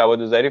بدن که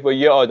جواد ظریف با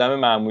یه آدم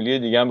معمولی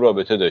دیگه هم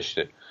رابطه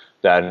داشته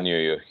در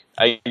نیویورک.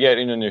 اگر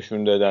اینو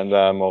نشون دادن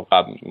و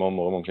ما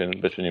ممکن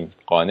بتونیم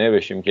قانع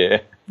بشیم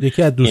که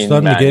یکی از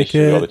دوستان میگه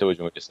که رابطه با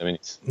جمهوری اسلامی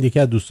نیست. یکی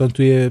از دوستان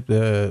توی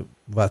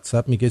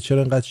واتساپ میگه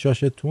چرا انقدر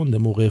شاشت تونده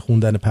موقع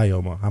خوندن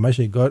پیاما، همش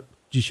انگار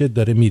جیشت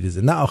داره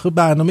میریزه. نه آخه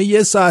برنامه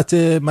 1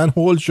 ساعته، من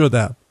هول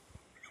شدم.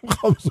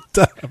 میخوام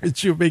زودتر همه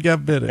چیو بگم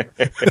بره.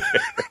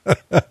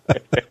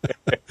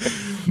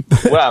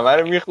 و همه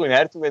رو میخونی،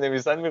 هر تو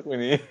بنویسن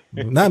میخونی؟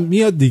 نه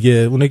میاد دیگه،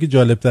 اونه که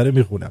جالبتره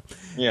میخونم.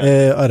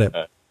 آره.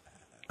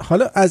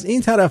 حالا از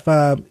این طرف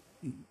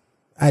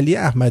علی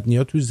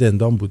احمدنیا توی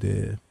زندان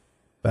بوده،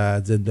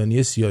 بعد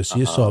زندانی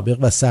سیاسی سابق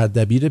و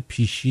سردبیر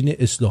پیشین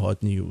اصلاحات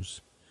نیوز.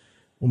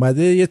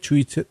 اومده یه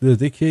توییت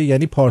داده که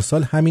یعنی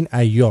پارسال همین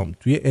ایام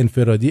توی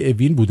انفرادی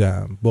اوین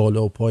بودم،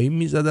 بالا و پایین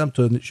میزدم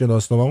تا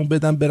شناسنامه‌مو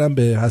بدم برم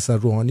به حسن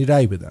روحانی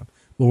رأی بدم،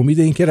 به امید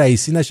اینکه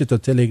رئیسی نشه، تا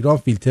تلگرام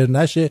فیلتر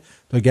نشه،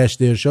 تا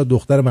گشت ارشاد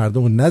دختر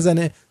مردمو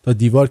نزنه، تا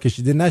دیوار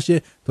کشیده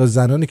نشه، تا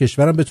زنان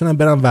کشورم بتونن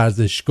برن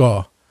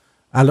ورزشگاه.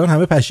 الان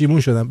همه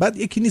پشیمون شدن. بعد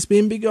یکی نیست به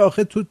این بگه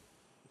آخه تو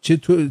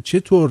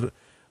چطور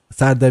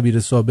سردبیر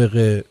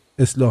سابق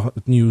اصلاحات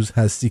نیوز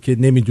هستی که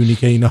نمیدونی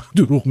که اینا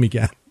دروغ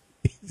میگن؟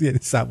 یعنی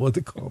سواد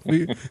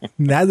کافی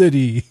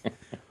نداری.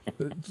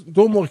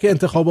 دو موقع که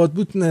انتخابات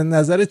بود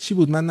نظرت چی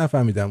بود؟ من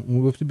نفهمیدم.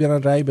 اون گفتی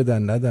بیارن رأی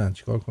بدن ندن،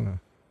 چیکار کنن؟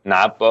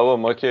 نه بابا،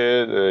 ما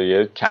که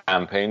یه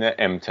کمپین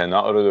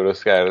امتناع رو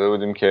درست کرده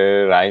بودیم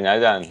که رأی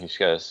ندن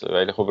هیچکس،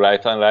 ولی خب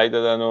رأی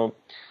دادن و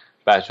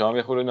بچه‌ها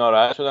یه خورده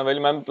ناراحت شدن. ولی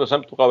من مثلا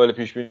قابل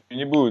پیش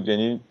بینی بود،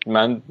 یعنی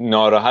من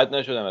ناراحت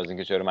نشدم از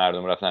اینکه چرا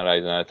مردم رفتن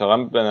رأی دادن. اتفاقا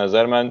به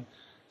نظر من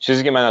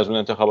چیزی که من از اون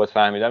انتخابات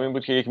فهمیدم این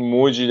بود که یک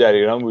موجی در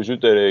ایران وجود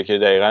داره که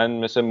دقیقاً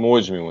مثل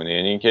موج میمونه،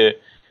 یعنی اینکه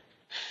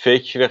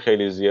فکر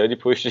خیلی زیادی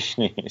پشتش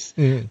نیست.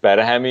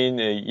 برای همین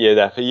یه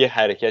دفعه یه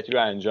حرکتی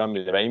رو انجام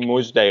میده و این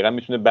موج دقیقاً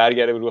میتونه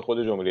برگره به روی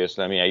خود جمهوری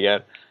اسلامی.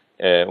 اگر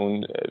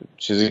اون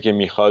چیزی که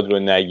میخواد رو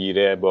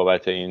نگیره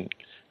بابت این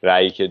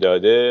رأیی که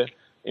داده،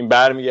 این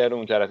برمیگرده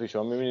اون طرفی.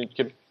 شما میبینید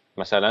که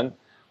مثلا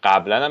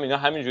قبلا هم اینا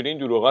همینجوری این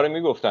دروغا رو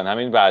میگفتن،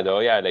 همین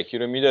وعده‌های الکی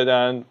رو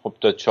میدادن. خب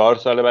تا 4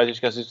 سال بعد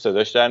هیچ کسی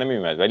صداش در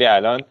نمیومد. ولی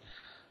الان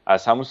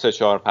از همون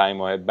 3-4-5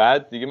 ماه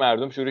بعد دیگه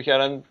مردم شروع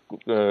کردن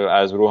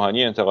از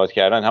روحانی انتقاد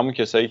کردن، همون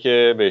کسایی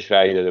که بهش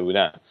رأی داده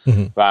بودن.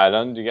 و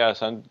الان دیگه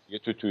اصلا دیگه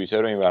تو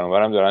توییتر و این ور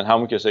اونور هم دارن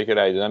همون کسایی که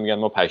رأی دادن میگن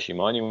ما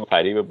پشیمانیم و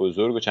فریب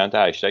بزرگ و چند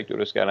تا هشتگ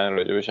درست کردن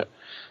راجبش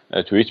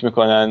توییت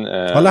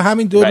میکنن. حالا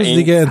همین 2 روز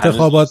دیگه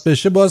انتخابات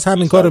بشه باز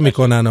همین کارو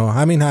میکنن و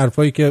همین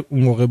حرفایی که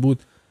اون موقع بود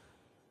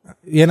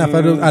یه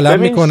نفر رو علم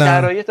میکنن.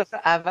 شرایط اصلا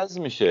عوض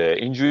میشه،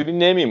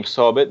 اینجوری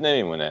ثابت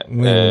نمیمونه.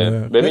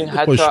 ببین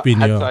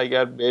حتی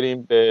اگر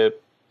بریم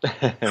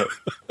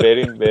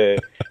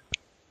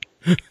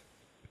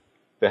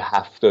به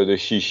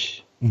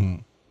 76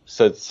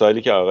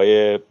 سالی که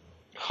آقای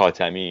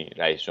خاتمی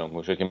رئیس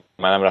جمهور شد که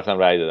منم رفتم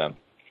رأی دادم.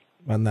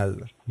 من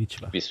ندادم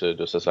هیچ وقت.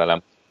 22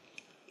 سالم.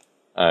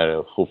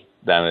 آره خوب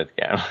دمت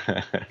گرم.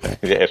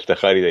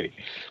 افتخاری داری.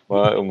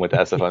 ما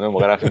متاسفانه اون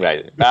موقع رفتیم رأی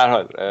دادیم. به هر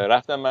حال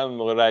رفتم من اون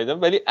موقع رأی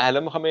دادم، ولی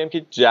الان میخوام بگم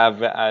که جو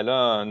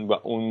الان و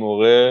اون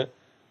موقع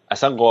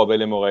اصلا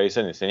قابل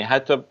مقایسه نیست. یعنی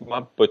حتی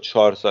ما با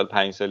 4 سال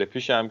 5 سال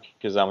پیشم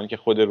که زمانی که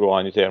خود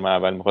روحانی ترم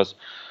اول میخواست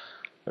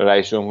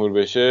رئیس جمهور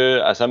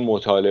بشه اصلا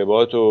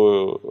مطالبات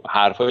و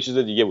حرفای چیز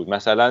دیگه بود.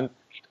 مثلا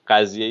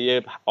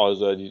قضیه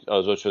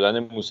آزاد شدن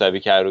موسوی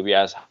کروبی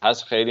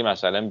هست خیلی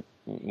مثلا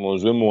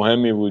موضوع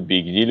مهمی بود،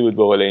 بیگ دیل بود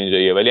به قول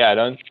اینجاییه، ولی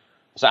الان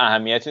اصلا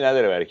اهمیتی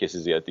نداره برای کسی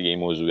زیاد دیگه این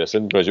موضوع،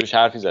 اصلا راجبش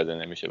حرفی زده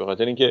نمیشه، به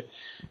خاطر اینکه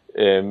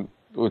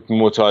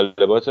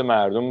مطالبات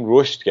مردم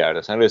رشد کرد،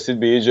 اصلا رسید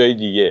به یه جای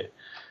دیگه.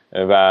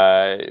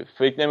 و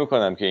فکر نمی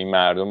کنم که این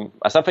مردم،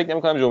 اصلا فکر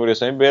نمی کنم جمهوری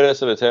اسلامی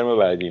برسه به ترم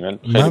بعدی.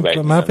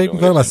 من فکر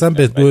میکنم اصلا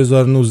به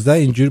 2019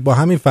 اینجوری با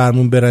همین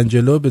فرمون برن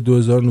جلو به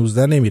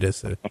 2019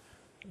 نمیرسه.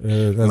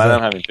 منم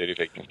همینطوری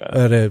فکر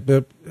میکنم. آره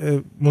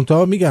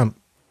منتها میگم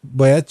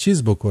باید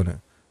چیز بکنه،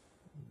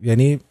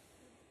 یعنی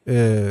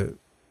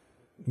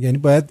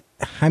باید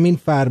همین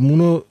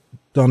فرمونو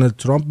دونالد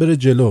ترامپ بره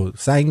جلو،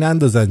 سنگ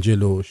نندازن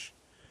جلوش.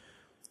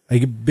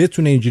 اگه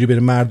بتونه اینجوری بره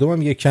مردم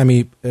هم یه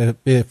کمی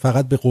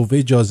فقط به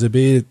قوه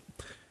جاذبه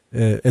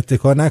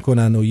اتکا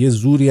نکنن و یه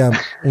زوری هم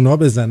اونا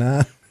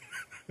بزنن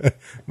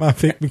من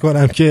فکر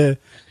میکنم که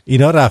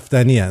اینا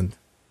رفتنی هند.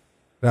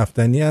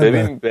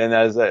 ببین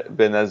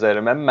به نظر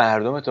من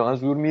مردم اتفاقا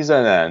زور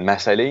میزنن.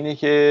 مسئله اینه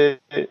که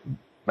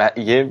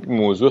یه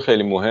موضوع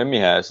خیلی مهمی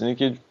هست، اینه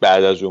که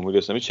بعد از جمهوری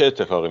اسلامی چه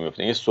اتفاقی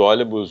میفته. یه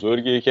سوال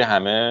بزرگیه که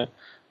همه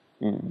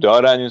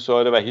دارن این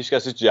سواله و هیچ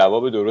کسی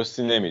جواب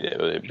درستی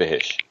نمیده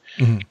بهش.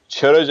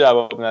 چرا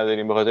جواب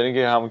نداریم؟ به خاطر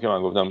اینکه همون که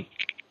من گفتم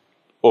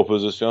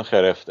اپوزیسیون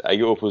خرفته.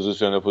 اگه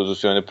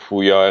اپوزیسیون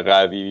پویا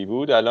قوی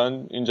بود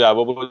الان این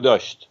جوابو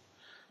داشت،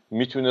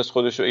 میتونست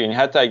خودشو، یعنی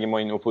حتی اگه ما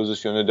این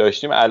اپوزیسیون رو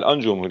داشتیم الان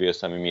جمهوری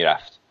اسلامی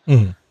میرفت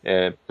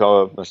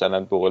تا مثلا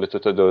به قول تو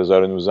تا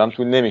 2019 هم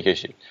طول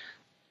نمیکشید.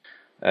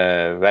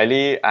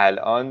 ولی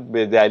الان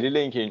به دلیل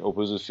اینکه این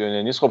اپوزیسیون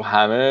نیست خب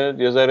همه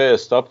یه ذره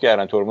استاپ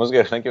کردن، ترمز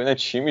گرفتن که ببینن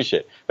چی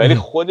میشه. ولی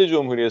خود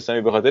جمهوری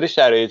اسلامی به خاطر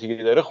شرایطی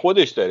که داره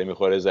خودش داره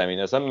میخوره زمین،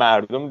 اصلا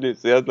مردم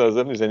زیاد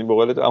لازم نیست. یعنی به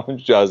قول تو همون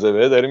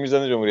جاذبه داره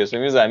میزنه جمهوری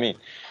اسلامی زمین.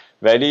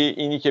 ولی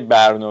اینی که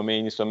برنامه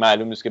ای نیست و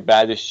معلوم نیست که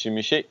بعدش چی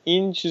میشه،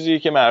 این چیزیه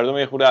که مردم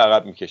یه خورده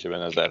عقب میکشه به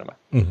نظر من.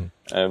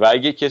 و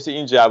اگه کسی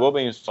این جواب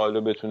این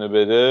سوالو بتونه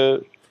بده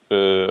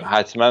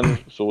حتما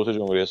سقوط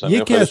جمهوری اسلامی.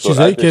 یکی از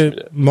چیزایی که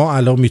ما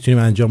الان میتونیم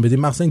انجام بدیم،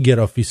 مثلا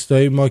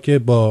گرافیستای ما که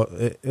با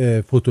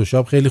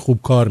فتوشاپ خیلی خوب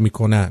کار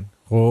میکنن،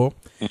 خب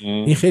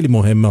این خیلی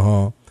مهمه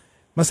ها.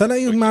 مثلا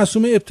این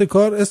معصومه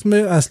ابتکار اسم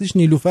اصلیش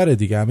نیلوفره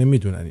دیگه، همه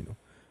میدونن اینو.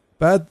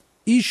 بعد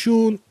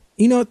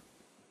اینا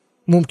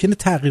ممکنه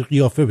تغییر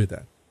قیافه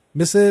بدن،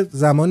 مثل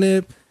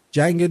زمان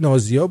جنگ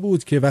نازیا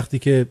بود که وقتی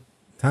که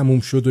تموم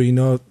شد و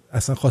اینا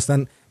اصلا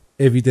خواستن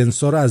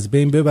اویدنس ها رو از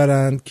بین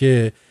ببرن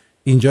که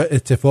اینجا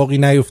اتفاقی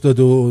نیفتاد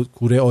و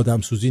کوره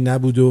آدمسوزی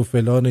نبود و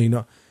فلان و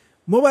اینا.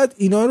 ما باید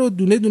اینا رو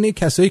دونه دونه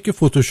کسایی که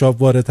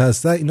فتوشاپ وارد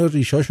هستن اینا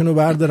ریشاشون رو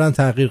بردارن،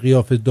 تغییر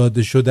قیافه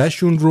داده شده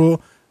شون رو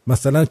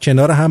مثلا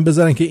کنار هم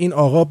بذارن که این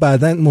آقا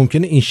بعدن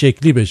ممکنه این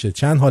شکلی بشه،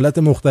 چند حالت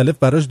مختلف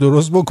براش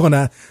درست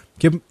بکنن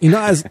که اینا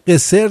از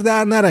قصر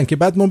در نرن که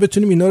بعد ما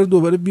بتونیم اینا رو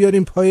دوباره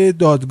بیاریم پای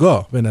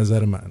دادگاه. به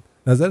نظر من،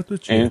 نظر تو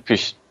چیه؟ این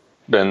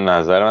به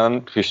نظر من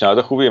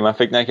پیشنهاد خوبیه، من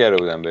فکر نکرده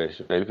بودم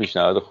بهش، خیلی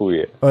پیشنهاد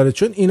خوبیه. آره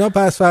چون اینا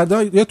پس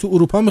فردا یا تو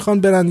اروپا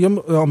میخوان برن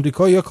یا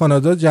آمریکا یا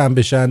کانادا جمع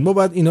بشن، ما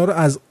باید اینا رو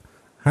از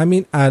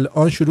همین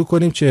الان شروع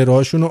کنیم،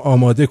 چهرهاشون رو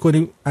آماده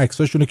کنیم،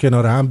 عکساشون رو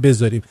کنار هم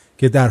بذاریم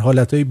که در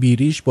حالتهای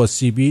بیریش با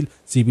سیبیل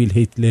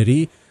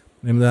هیتلری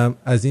نمیدونم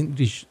از این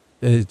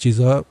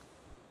چیزها،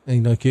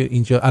 اینا که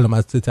اینجا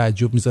علامت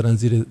تعجب میذارن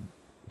زیر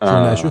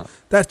جملهشون،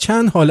 در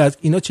چند حالت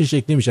اینا چه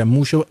شکلی میشن،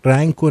 موشو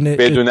رنگ کنه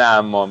بدون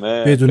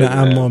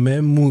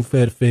عمامه، مو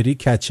فرفری،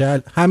 کچل،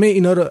 همه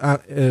اینا رو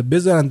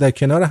بذارن در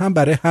کنار هم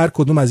برای هر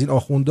کدوم از این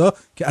آخوندا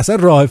که اصلا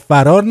راه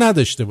فرار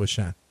نداشته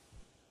باشن.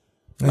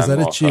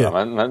 نظرت چیه؟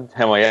 من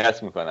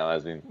حمایت میکنم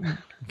از این.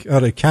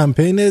 آره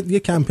یه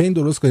کمپین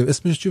درست کنیم.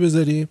 اسمش چی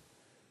بذاریم؟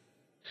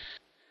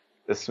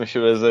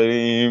 اسمشو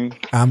بذاریم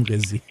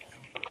امقزی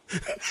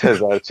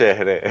 1000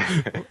 چهره.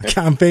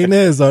 کمپین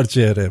 1000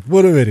 چهره.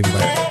 برو بریم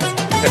باید.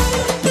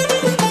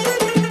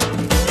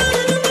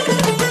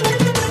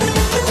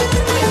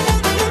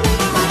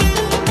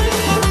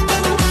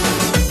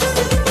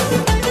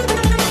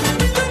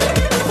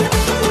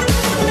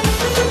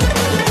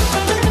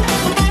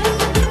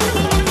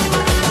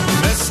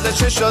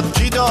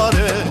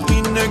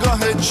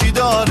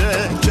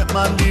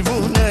 من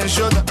دیوونه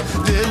شدم،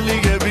 دل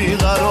دیگه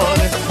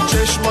بیقراره،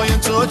 چشمای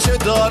تو چه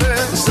داره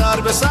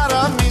سر به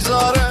سرم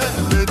میذاره،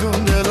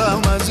 بدون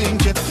دلم از این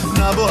که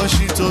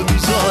نباشی تو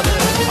بیزاره.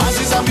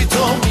 عزیزم بی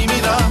تو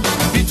میمیرم،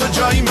 بی تو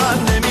جایی من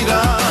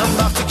نمیرم،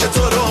 وقتی که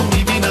تو رو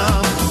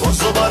میبینم باز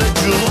دوباره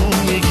جون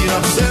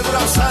میگیرم،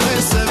 سبرم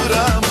سنه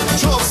سبرم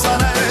چوب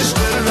سنه عشق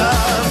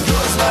برم،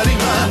 جز بری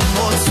من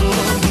منصور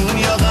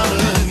دنیا غم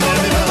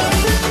نمیرم.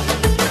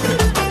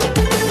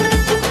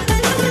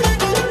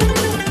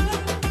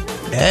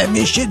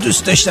 همیشه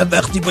دوست داشتم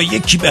وقتی با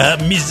یکی به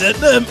هم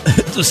میزنم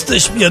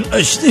دوستش بیان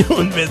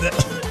آشتیمون بدم،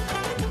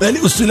 ولی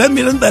اصولا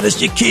میرن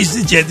براش یک کیس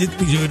جدید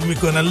جور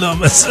میکنن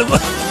لامصه با.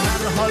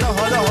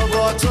 حالا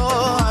با تو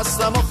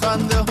هستم و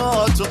خنده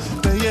ها تو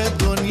به یه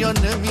دنیا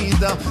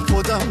نمیدم،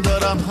 خودم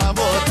دارم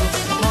هوا تو،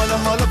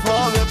 حالا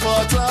پا به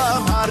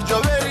پاتم هر جا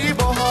بری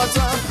با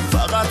هاتم،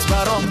 فقط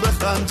برام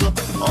بخند تو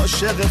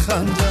عاشق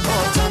خنده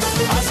هاتم.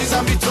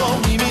 عزیزم بی تو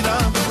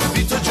میمیرم،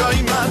 بی تو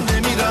جایی من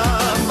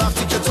نمیرم،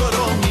 وقتی که تو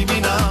رو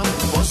میبینم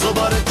باز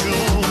دوباره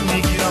جون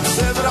میگیرم،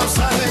 سبرم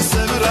سنه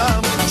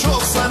سبرم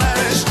چوب سنه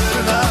عشق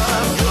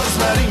برم، جز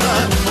بری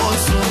من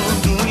منصور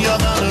دنیا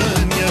غم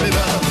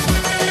نمیرم.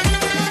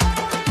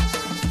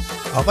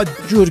 آقا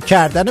جور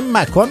کردن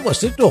مکان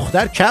واسه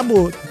دختر کم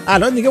بود،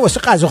 الان دیگه واسه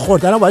غذا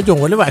خوردن باید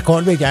دنبال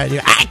مکان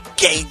بگردیم.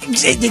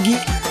 زندگی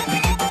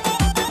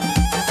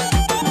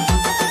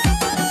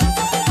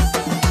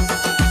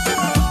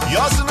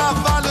yazın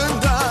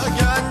avvalında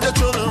gence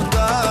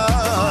çolunda,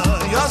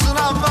 yazın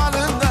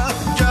avvalında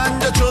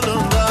gence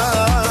çolunda,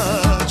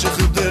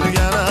 çıkıp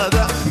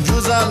dergenada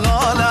güzel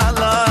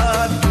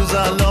lalalar,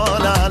 güzel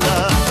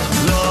lalalar,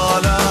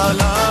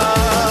 lalalar,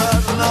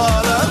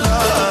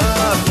 lalalar,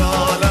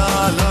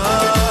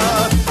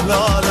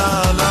 lalalar,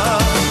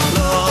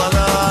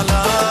 lalalar,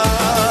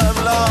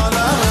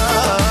 lalalar,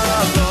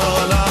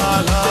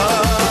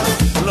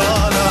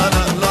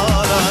 lalalar,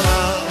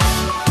 lalalar.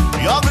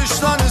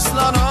 Yağıştan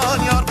ıslanan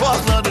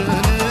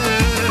yarpaklarını,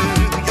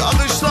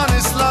 yağıştan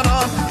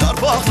ıslanan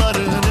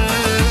yarpaklarını,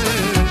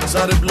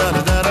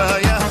 sarıplar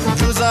deraya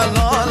güzel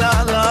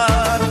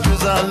lalalar,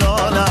 güzel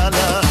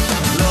lalalar,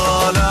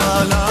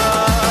 lalalar,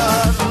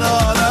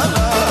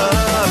 lalalar,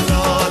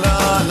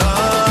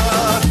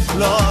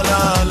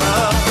 lalalar,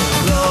 lalalar,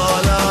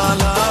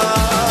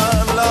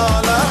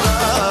 lalalar,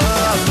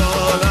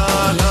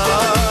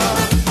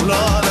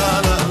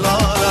 lalalar,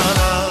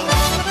 lalalar.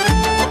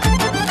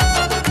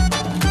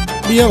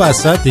 بیا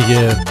وسط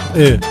دیگه.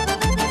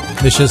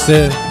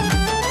 نشسته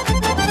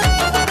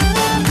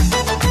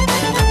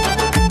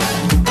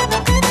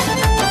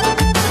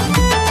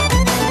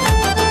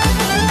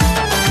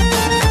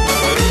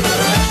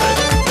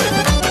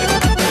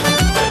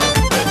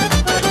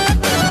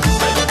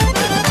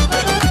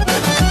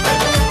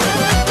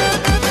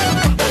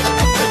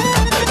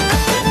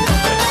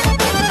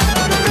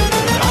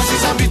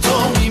عزیزم بی تو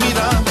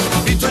میمیرم،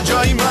 بی تو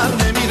جایی من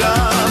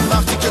نمیرم،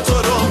 وقتی که تو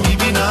رو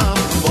میبینم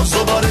باز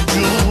دوباره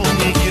جون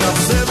میگیرم،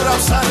 سبرم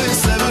سنه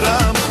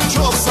سبرم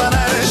چوب سنه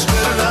عشق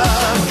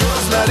برم،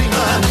 جزلری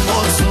من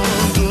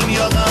منصور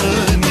دنیا غم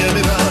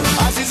نمیرم.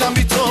 عزیزم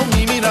بی تو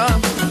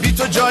میمیرم، بی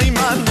تو جایی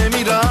من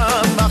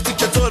نمیرم، وقتی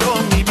که تو رو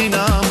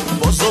میبینم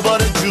باز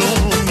دوباره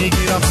جون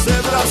میگیرم،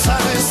 سبرم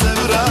سنه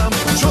سبرم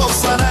چوب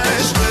سنه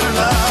عشق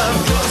برم،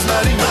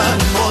 جزلری من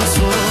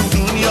منصور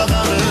دنیا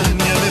غم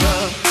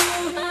نمیرم.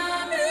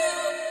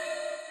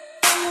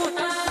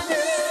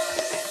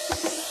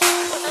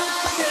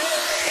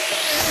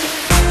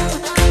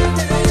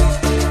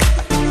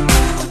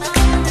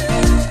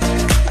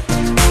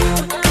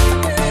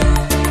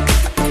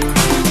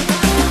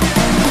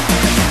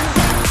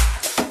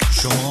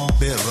 شما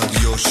به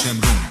رادیو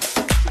شمرون،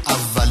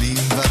 اولین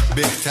و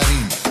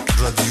بهترین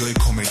رادیوی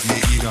کمدی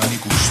ایرانی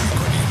گوش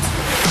میکنید.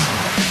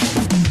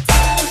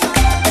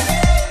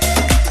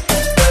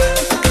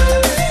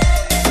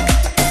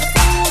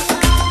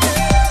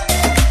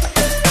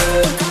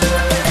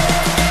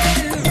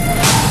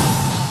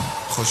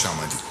 خوش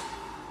آمدید.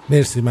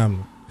 مرسی،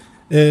 ممنون.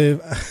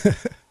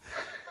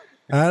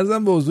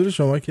 عرضم به حضور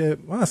شما که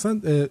ما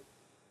اصلا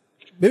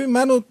ببین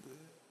منو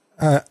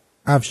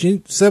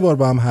افشین 3 بار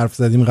با هم حرف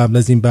زدیم قبل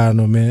از این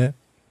برنامه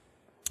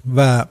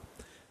و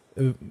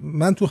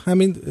من تو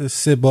همین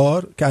 3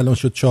 بار که الان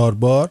شد 4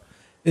 بار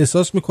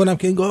احساس میکنم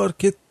که انگار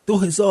که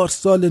 2000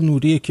 سال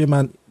نوریه که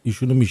من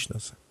ایشونو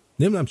میشناسم.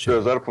 نمیدونم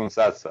چرا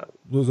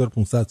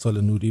 2500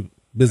 سال نوری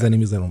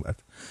بزنیم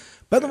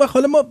بعد اون وقت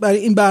حالا ما برای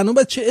این برنامه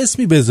باید چه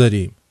اسمی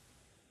بذاریم؟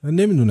 من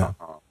نمیدونم.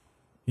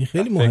 این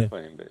خیلی مهمه.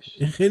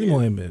 این خیلی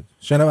مهمه.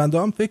 شنونده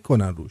هم فکر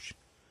کنن روش.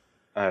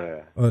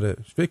 آره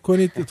فکر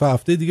کنید تا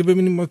هفته دیگه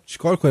ببینیم ما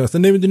چیکار کنیم.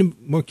 اصلا نمیدونیم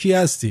ما کی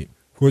هستیم،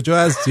 کجا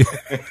هستیم.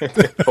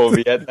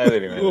 هویت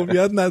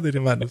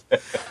نداریم هنوز.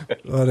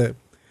 آره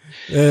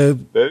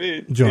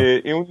ببین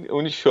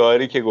اون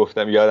شعاری که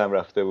گفتم یادم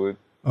رفته بود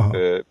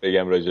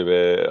بگم راجع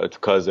به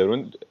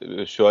کازرون،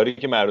 شعاری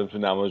که مردم تو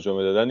نماز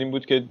جمعه دادن این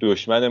بود که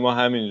دشمن ما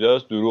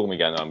همینجاست، دروغ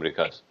میگن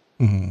آمریکاست.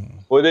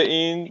 خود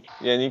این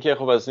یعنی که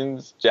خب از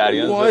این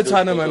جریان موهای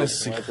تن من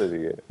سیخ،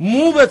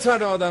 مو به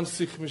تن آدم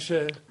سیخ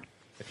میشه،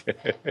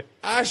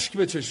 اشک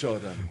به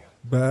چشادم.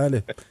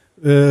 بله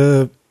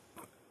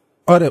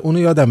آره اونو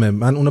یادمه،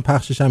 من اونو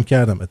پخشش هم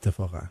کردم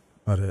اتفاقا.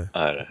 آره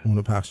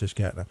اونو پخشش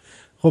کردم.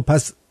 خب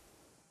پس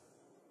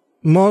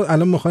ما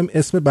الان میخوایم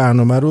اسم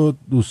برنامه رو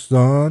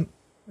دوستان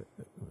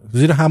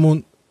زیر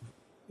همون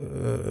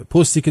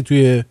پستی که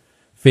توی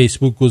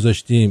فیسبوک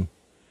گذاشتیم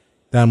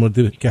در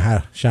مورد که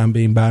هر شنبه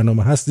این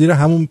برنامه هست، زیر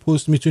همون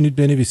پست میتونید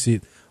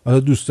بنویسید. حالا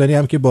دوستانی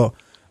هم که با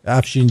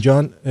افشین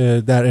جان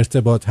در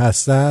ارتباط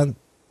هستن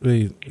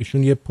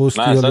ایشون یه پست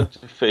من اصلا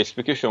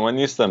فیسبوک شما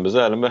نیستم،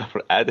 بذار الان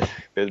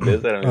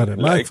بذارم آره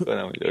لایک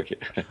کنم.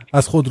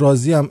 از خود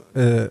راضیم.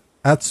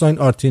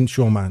 @آرتین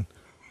شومن.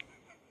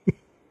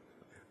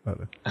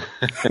 آره.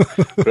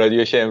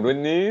 رادیو شمرون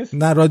نیست؟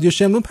 نه رادیو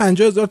شمرون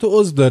 50,000 تا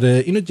عضو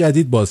داره، اینو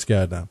جدید باز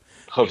کردم.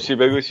 خب چی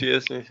بگو چی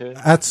اسمشه؟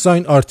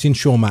 @آرتین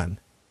شومن.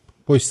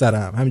 پشت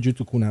سرم همینجوری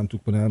تو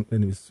کنم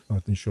بنویس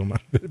آرتین شومن.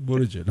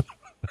 برو جلو.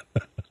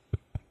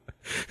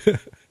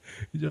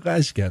 اینجا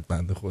قش کرد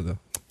بنده خدا.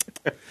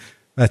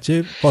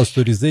 بچه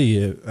پاستوریزه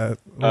ایه.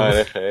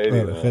 آره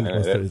خیلی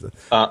پاستوریزه.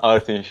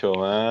 آرتین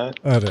شومن.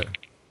 آره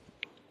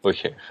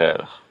اوکی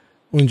خیلی.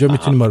 اونجا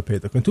میتونی ما رو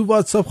پیدا کنی. تو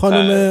واتساپ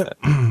خانم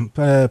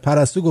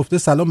پرستو گفته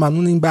سلام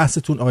ممنون این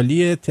بحثتون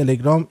عالیه.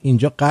 تلگرام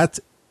اینجا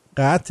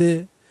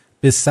قطع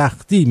به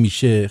سختی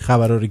میشه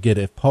خبرها رو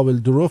گرفت. پاول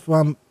دروف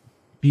هم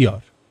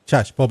بیار.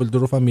 چشم پاول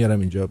دروف هم میارم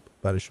اینجا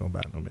برای شما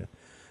برنامه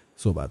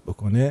صحبت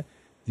بکنه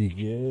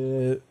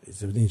دیگه.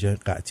 اینجا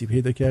قطعی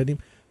پیدا کردیم.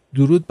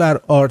 درود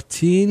بر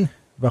آرتین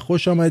و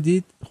خوش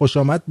آمدید. خوش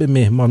آمد به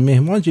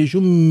مهمان که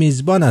ایشون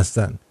میزبان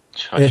هستن.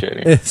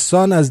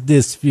 احسان از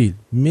دسفیل.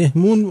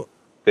 مهمون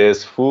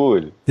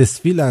دسفیل.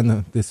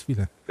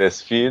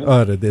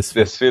 آره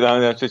دسفیل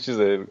هم چه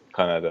چیزه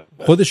کانادا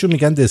خودشون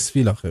میگن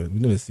دسفیل آخه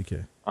میدونستی که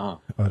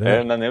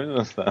آره نه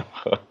نمیدونستم.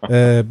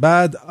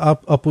 بعد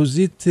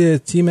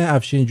اپوزیت تیم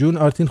افشین جون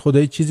آرتین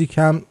خدایی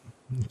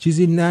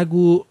چیزی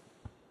نگو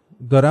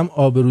دارم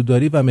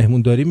آبروداری و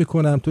مهمونداری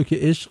میکنم تو که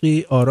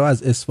عشقی. آرا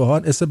از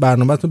اصفهان. اسم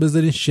برنامه‌تون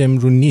بذارین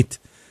شمرونیت،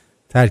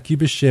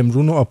 ترکیب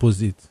شمرون و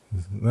اپوزیت.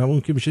 نه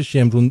اون که میشه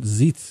شمرون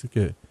زیت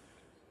که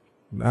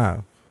نه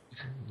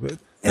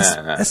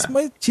اسم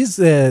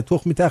چیز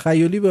تخمی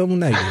تخیلی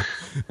بهمون نگه.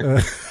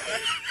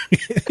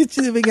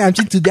 چیزی بگم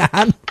همچین تو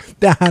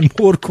دهن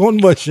پر کن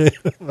باشه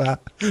و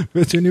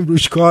بتونیم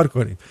روش کار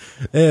کنیم.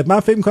 من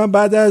فکر میکنم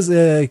بعد از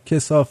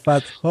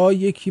کثافت ها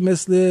یکی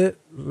مثل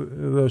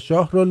رضا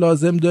شاه رو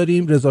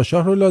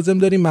لازم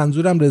داریم.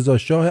 منظورم رضا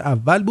شاه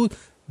اول بود.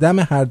 دم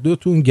هر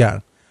دوتون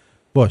گرم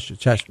باشه.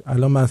 چشم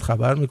الان من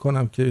خبر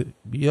میکنم که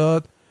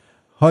بیاد.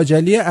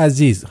 حاجلی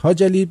عزیز.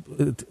 حاجلی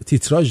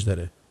تیتراژ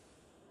داره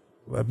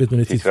و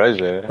بدون تیتراژ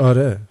داره.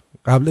 آره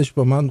قبلش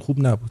با من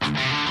خوب نبود.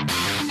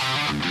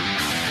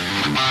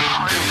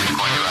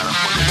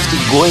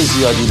 گوه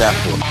زیادی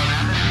نخور.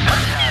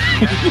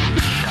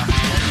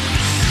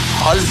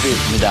 حال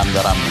بهت میدم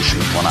دارم گوش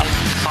میکنم.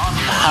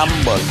 هم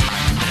باز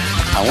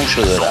همون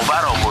شده رفت.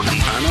 صحبر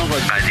آوردی انا با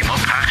بعدی ما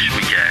پخش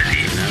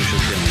میکردی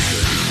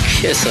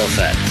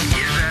کسافت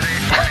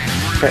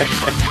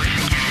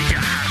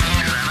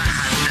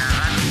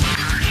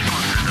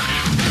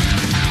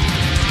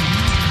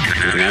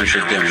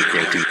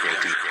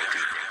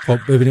خب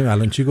ببینیم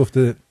الان چی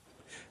گفته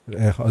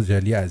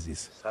حاجلی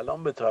عزیز.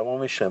 سلام به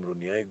تمام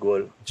شمرونیای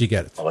گل.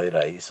 جیگرت. آقای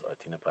رئیس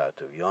آرتین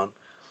پرتویان،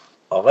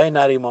 آقای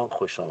نریمان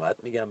خوش آمد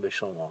میگم به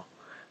شما،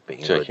 به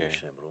این رادیو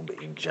شمرون، به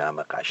این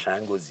جمع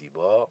قشنگ و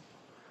زیبا.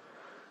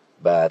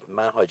 بعد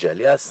من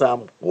حاجلی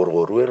هستم،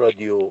 قرقروی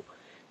رادیو،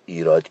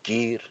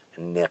 ایرادگیر،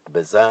 نق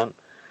بزن.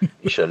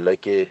 ایشالله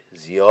که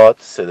زیاد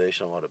صدای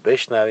شما رو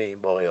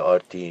بشنویم با آقای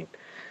آرتین.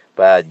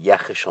 بعد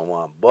یخ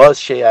شما هم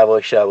باز شه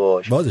یواش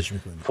یواش. بازش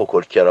میکنیم.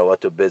 فکر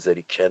کراواتو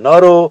بذاری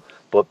کنار رو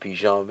با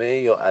پیژامه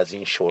یا از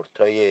این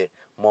شورتای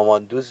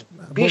ماماندوز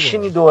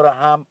بیشینی دور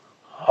هم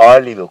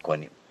حالی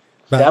بکنیم.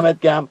 دمت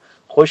گرم،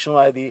 خوش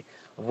اومدی،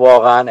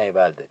 واقعا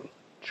ایول داریم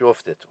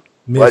جفتتون.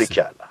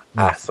 باریکلا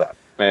احسن.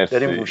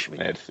 داریم گوش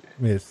میدیم.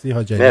 مرسی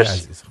حاجلی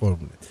عزیز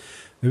قربونت.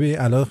 ببین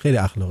الان خیلی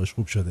اخلاقش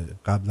خوب شده،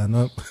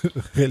 قبلا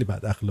خیلی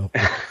بد اخلاق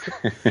بود.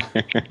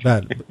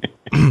 بله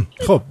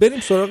خب بریم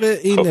سراغ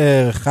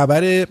این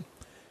خبر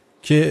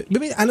که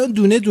ببین الان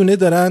دونه دونه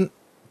دارن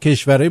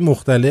کشورهای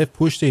مختلف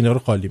پشت اینا رو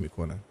خالی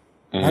میکنن.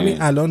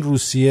 همین الان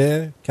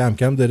روسیه کم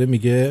کم داره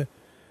میگه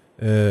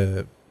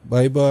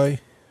بای بای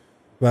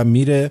و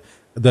میره،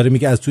 داره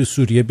میگه از توی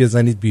سوریه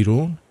بزنید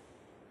بیرون.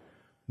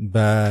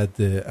 بعد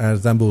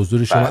ارزم به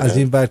حضور شما از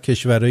این ور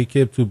کشورهایی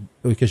که تو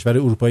کشور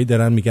اروپایی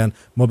دارن میگن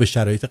ما به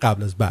شرایط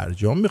قبل از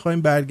برجام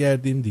میخوایم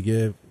برگردیم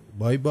دیگه،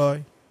 بای بای.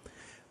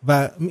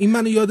 و این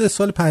منو یاد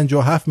سال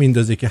 57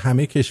 میندازه که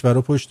همه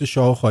کشورها پشت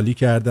شاه خالی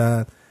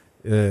کردن،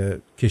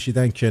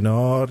 کشیدن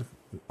کنار،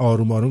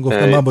 آروم آروم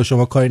گفتن من با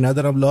شما کاری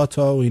ندارم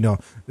لاتا و اینا.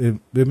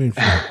 ببینیم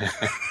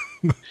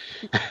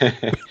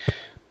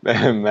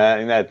من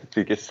این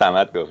توی که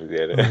سمت گفت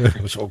دیاره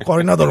شما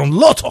کاری ندارم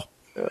لاتا.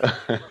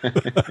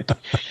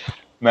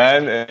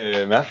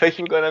 من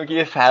فکر میکنم که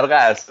یه فرق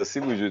اساسی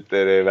وجود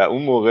داره و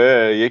اون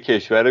موقع یه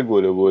کشور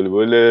گل و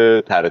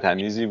بلبل تر و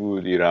تمیزی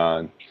بود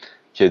ایران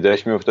که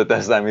داشت میافتاد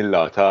از زمین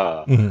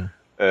لاتا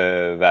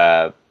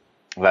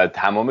و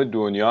تمام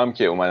دنیا هم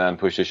که اومدن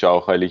پشت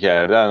شاه خالی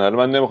کردن. حالا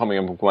من نمیخوام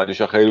بگم حکومت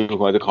شاه خیلی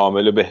حکومت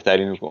کامل و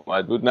بهترین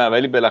حکومت بود، نه،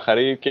 ولی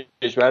بالاخره یک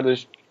کشور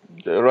داشت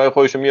راه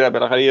خودش رو میره،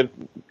 بالاخره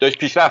داشت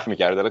پیشرفت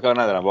میکرد. حالا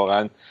کار ندارم،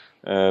 واقعا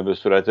به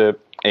صورت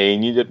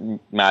عینی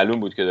معلوم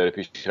بود که داره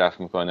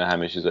پیشرفت میکنه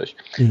همه چیزاش.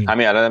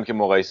 همین الان هم که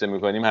مقایسه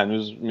میکنیم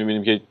هنوز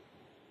میبینیم که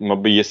ما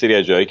به یه سری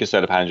از جایی که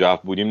سال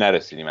 57 بودیم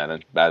نرسیدیم الان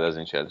بعد از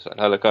این 40 سال.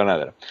 حالا کار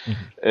ندارم،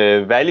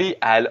 ولی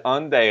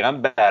الان دقیقاً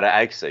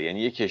برعکسه. یعنی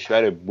یه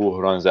کشور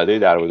بحران زده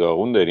در و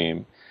داغون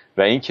داریم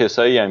و این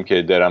کسایی هم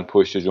که دارن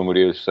پشت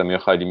جمهوری اسلامی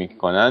خالی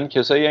میکنن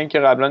کسایی هم که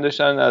قبلا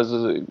داشتن از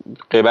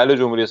قبل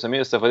جمهوری اسلامی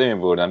استفاده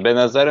میبردن. به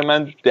نظر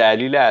من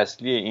دلیل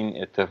اصلی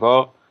این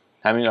اتفاق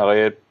همین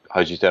آقای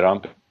حاجی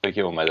ترامپ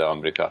که اومده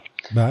آمریکا.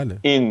 بله.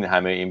 این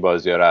همه این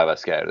بازی‌ها رو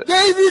عوض کرده.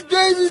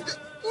 دیوید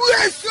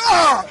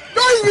USA!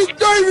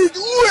 دیوید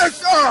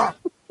USA!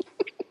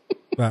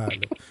 بله.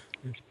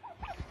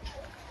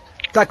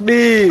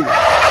 تکبیر.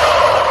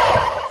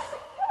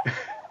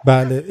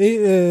 بله،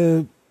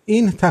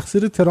 این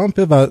تقصیر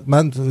ترامپه و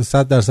من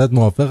 100%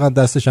 موافقم.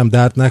 دستش هم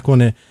درد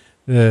نکنه.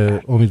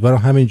 امیدوارم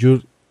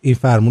همینجور این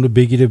فرمون رو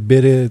بگیره،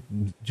 بره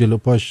جلو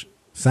پاش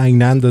سنگ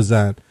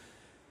نندازن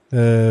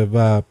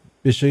و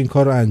بشه این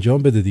کار رو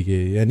انجام بده دیگه.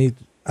 یعنی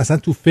اصلا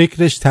تو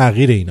فکرش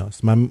تغییر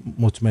ایناست، من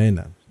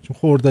مطمئنم، چون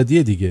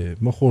خردادیه دیگه.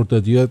 ما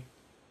خردادی‌ها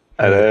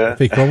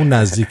فکرامون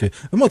نزدیکه.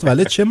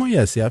 متولد چه ماهی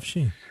هستی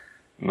افشین؟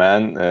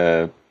 من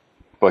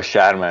با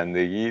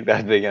شرمندگی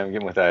بعد بگم که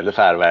متولد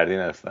فروردین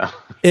هستم.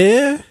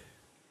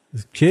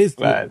 که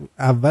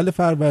اول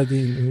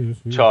فروردین؟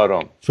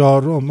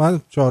 چهارم.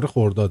 من 4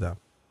 خردادم.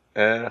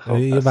 خب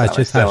یه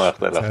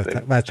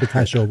بچه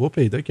تشابه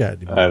پیدا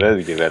کردیم. آره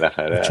دیگه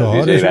بالاخره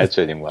رد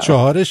شدیم.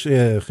 4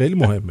 خیلی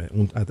مهمه.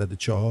 اون عدد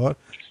 4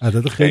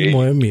 عدد خیلی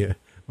مهمیه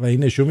و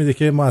این نشون میده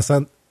که ما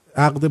اصلا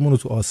عقدمون رو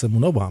تو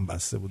آسمونا با هم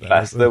بسته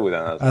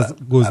بودن از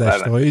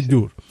گذشته‌های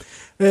دور.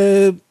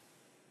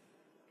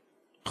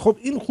 خب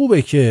این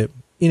خوبه که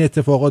این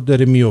اتفاقات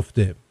داره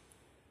میفته.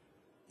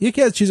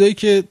 یکی از چیزایی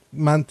که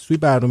من توی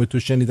برنامه تو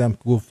شنیدم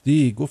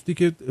گفتی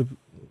که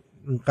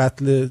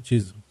قتل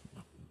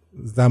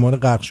زمان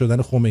غرق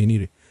شدن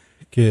خمینی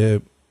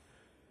که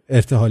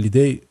ارتحالی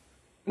دی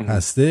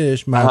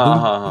هستش،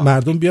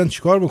 مردم بیان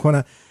چیکار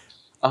بکنن؟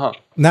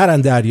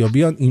 نرن دریا،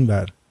 بیان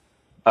اینور.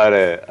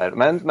 آره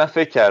من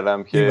فکر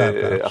کردم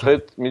که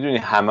آخه میدونی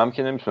همم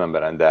که نمیتونن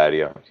برن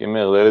دریا. یه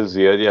مقدار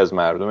زیادی از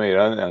مردم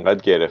ایران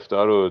انقدر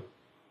گرفتار و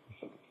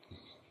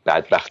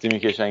بدبختی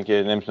میکشن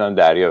که نمیتونن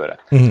دریا برن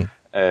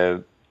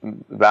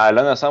و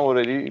الان اصلا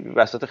اوردی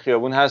وسط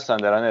خیابون هستن،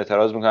 دارن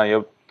اعتراض میکنن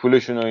یا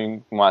پولشون رو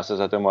این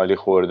مؤسسات مالی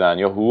خوردن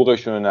یا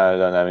حقوقشون رو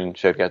ندادن، این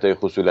شرکت‌های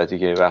خصولتی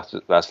که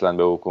وصلن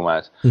به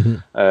حکومت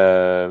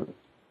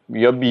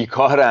یا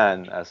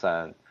بیکارن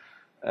اصلا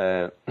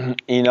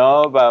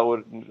اینا و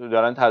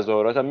دارن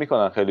تظاهرات هم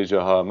میکنن خیلی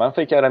جاها. من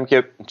فکر کردم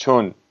که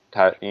چون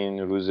این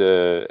روز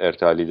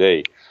ارتحالی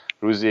دی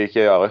روزیه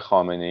که آقای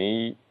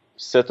خامنه‌ای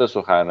 3 تا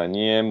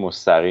سخنرانی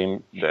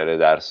مستقیم داره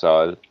در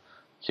سال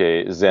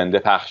که زنده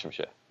پخش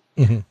میشه.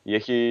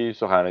 یکی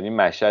سخنرانی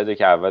مشهده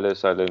که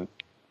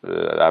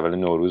اول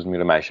نوروز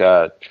میره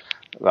مشهد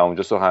و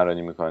اونجا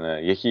سخنرانی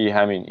میکنه، یکی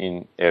همین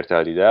این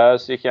ارتحالیده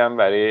است، یکی هم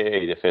برای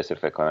عید فطر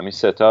فکر کنم. این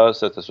 3 تا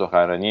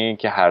سخنرانی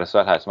که هر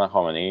سال حتما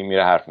خامنه‌ای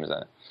میره حرف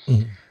میزنه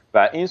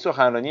و این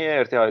سخنرانی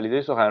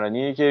ارتحالیده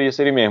سخنرانیه که یه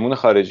سری مهمون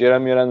خارجی رو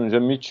میارن اونجا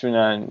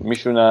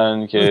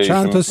میشونن که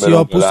چند تا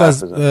سیاه‌پوست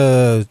از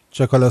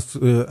چکالات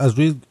از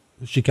روی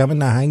شکم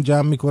نهنگ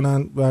جمع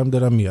میکنن و هم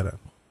دارن میارن.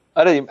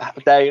 آره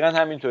دقیقاً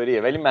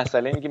همینطوریه، ولی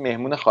مسئله اینه که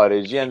مهمون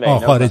خارجی ان و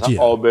اینا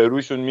مثلا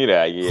آبروشون میره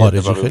اگه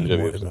خارجی خیلی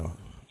بیفته.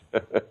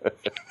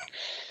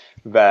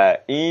 و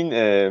این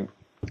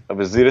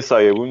به زیر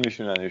سایبون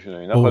میشوننشون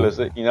اینا.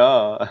 خلاصه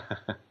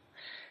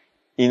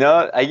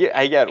اینا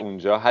اگر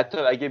اونجا حتی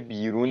اگه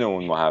بیرون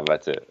اون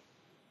محوطه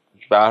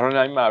به هر حال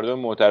این مردم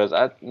معترض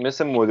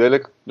مثل مدل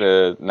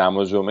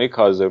نماز جمعه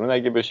کازرون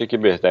اگه بشه که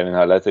بهترین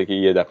حالته که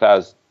یه دفعه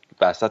از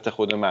وسط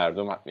خود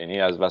مردم،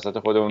 یعنی از وسط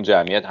خود اون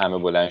جمعیت همه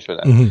بلند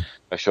شدن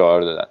و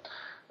شعار دادن.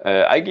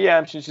 اگه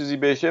همچین چیزی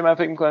بشه من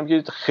فکر میکنم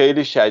که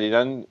خیلی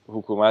شدیداً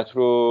حکومت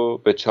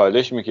رو به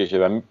چالش میکشه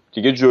و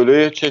دیگه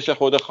جلوی چش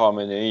خود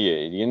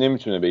خامنه‌ایه، دیگه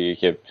نمیتونه بگه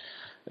که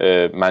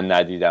من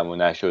ندیدم و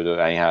نشد و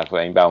این حرفا،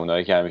 این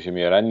بهونه‌ای که همیشه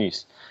میارن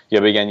نیست،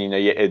 یا بگن اینا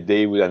یه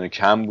عده‌ای بودن و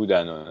کم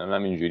بودن و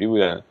من اینجوری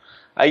بودن.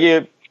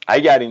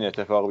 اگر این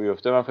اتفاق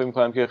بیفته من فکر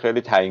میکنم که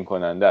خیلی تعیین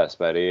کننده است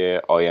برای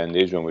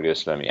آینده جمهوری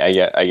اسلامی.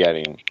 اگر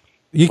این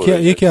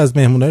یکی از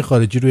مهمونای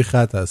خارجی روی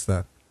خط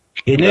هستن.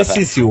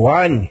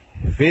 NSC1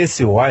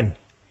 phase 1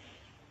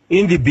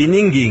 in the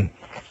beginning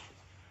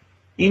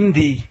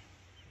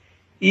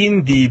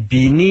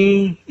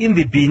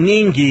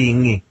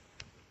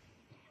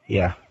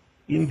yeah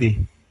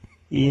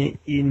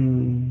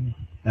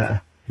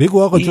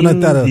بگو آقا تو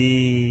نداره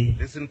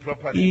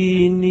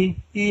in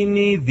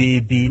the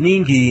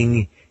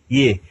beginning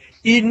yeah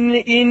in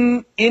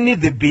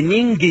the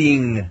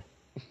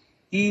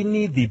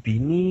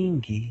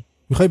beginning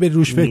میخوای به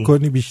روش فکر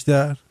کنی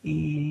بیشتر؟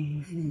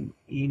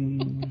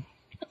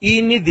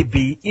 اینی دی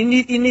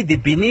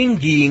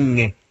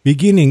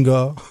بیگینینگ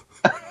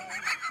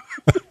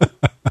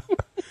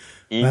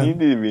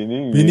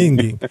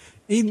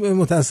این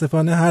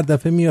متاسفانه هر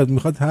دفعه میاد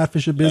میخواد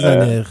حرفشو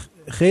بزنه،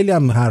 خیلی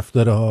هم حرف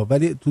داره ها،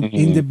 ولی تو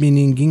این دی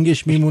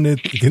بینینگینگش میمونه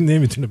دیگه،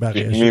 نمیتونه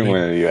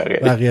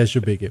بقیه‌شو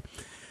بگه.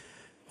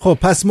 خب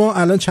پس ما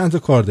الان چند تا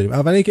کار داریم.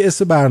 اول اینکه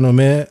اسم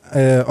برنامه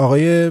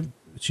آقای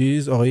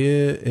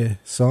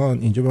احسان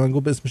اینجا به من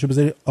گفت اسمشو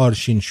بذاری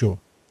آرشین شو.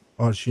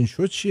 آرشین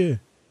شو چیه؟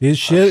 یه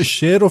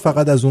شعر رو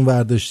فقط از اون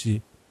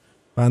ورداشتی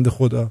بنده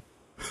خدا.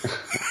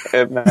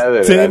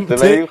 نداره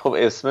ولی خب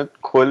اسم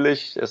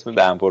کلش اسم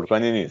دهن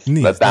پرکنی نیست.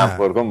 و دهن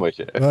پرکن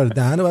باشه. آره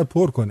دهنو باید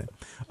پر کنه.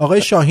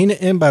 آقای شاهین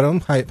ام برام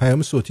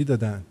پیام صوتی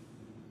دادن.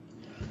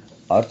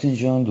 آرتین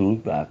جان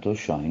درود بر تو.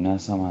 شاهین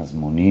هستم از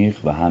مونیخ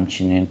و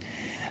همچنین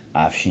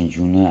افشین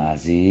جون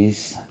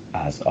عزیز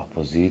از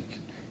اپوزیت.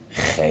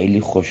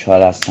 خیلی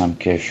خوشحال هستم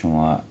که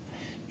شما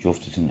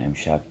جفتتون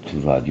امشب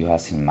تو رادیو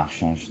هستین،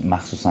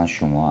 مخصوصا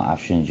شما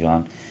افشین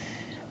جان.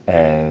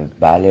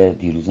 بله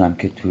دیروزم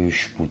که توی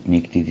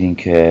شپوتنیک دیدین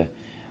که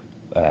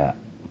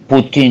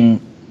پوتین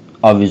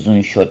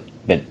آویزون شد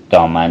به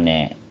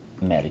دامن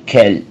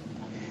مرکل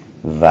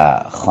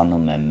و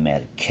خانم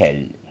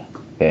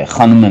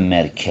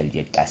مرکل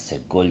یک دسته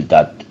گل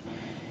داد.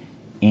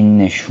 این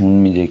نشون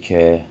میده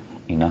که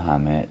اینا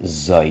همه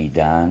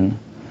زاییدن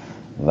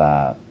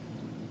و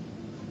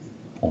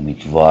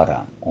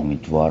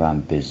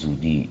امیدوارم به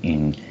زودی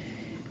این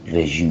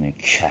رژیم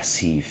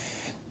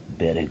کثیف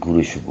بره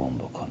گورشو گم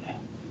بکنه.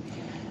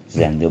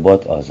 زنده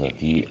باد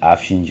آزادی.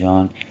 افشین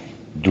جان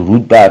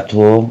درود بر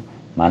تو.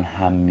 من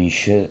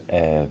همیشه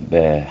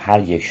به هر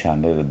یک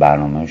شنبه به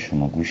برنامه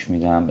شما گوش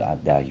میدم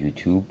در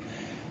یوتیوب.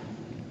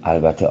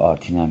 البته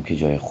آرتین هم که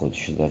جای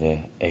خودشو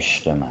داره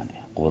عشق منه.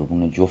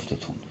 قربون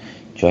جفتتون.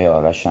 جای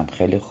آرش هم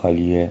خیلی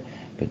خالیه.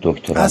 به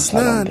دکترم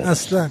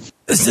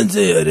اصلا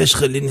جای آرش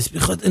خالی نیست.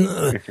 بخواد این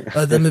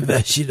آدم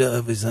وحشی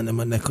را بزنه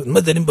ما نکن. ما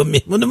داریم با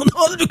مهمونمون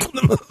حال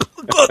میکنم.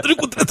 قادر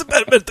قدرت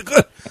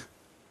پروردگار.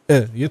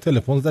 یه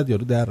تلفن زد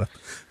یارو در رفت.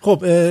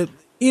 خب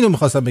اینو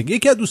میخواستم بگم.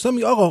 یکی از دوستان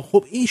میگه آقا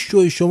خب این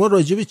شوی شما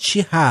راجع به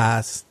چی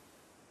هست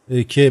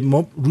که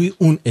ما روی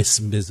اون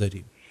اسم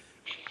بذاریم؟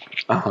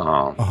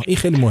 این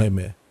خیلی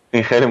مهمه.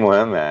 این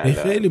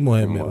خیلی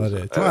مهمه.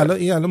 آره تو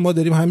الان ما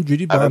داریم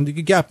همینجوری با هم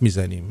دیگه گپ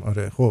میزنیم.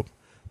 آره خب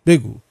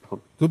بگو.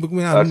 تو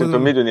بگو. تو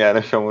میدونی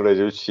الان شما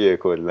راجع به چیه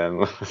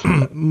کلا؟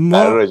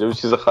 ما راجع به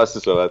چیز خاصی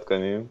صحبت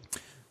کنیم؟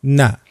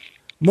 نه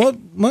ما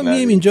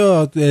میایم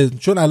اینجا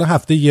چون الان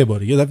هفته یه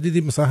باره. یه دفعه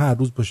دیدیم مثلا هر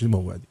روز پاشیم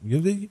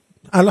اومدیم.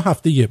 الان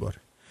هفته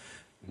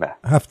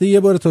یه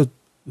باره تا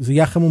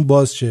یخمون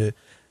باز شه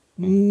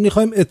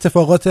میخوایم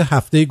اتفاقات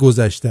هفته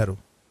گذشته رو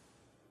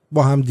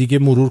با هم دیگه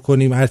مرور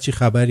کنیم. هرچی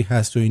خبری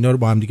هست و اینا رو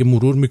با هم دیگه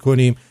مرور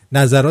میکنیم.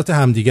 نظرات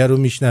همدیگه رو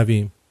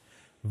میشنویم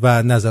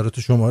و نظرات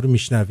شما رو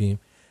میشنویم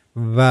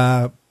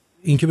و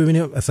اینکه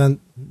ببینیم اصلا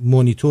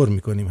مانیتور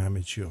میکنیم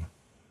همه چی رو.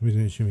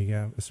 میدونی چی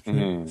میگم؟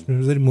 اسمش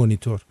بذاریم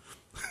مانیتور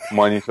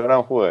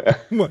هم خوبه.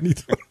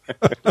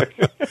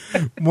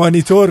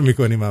 مانیتور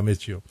میکنیم همه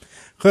چی رو.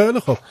 خیلی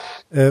خب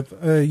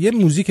یه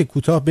موزیک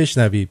کوتاه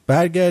بشنویم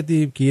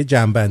برگردیم که یه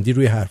جنبندی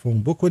روی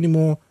حرفمون بکنیم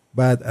و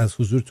بعد از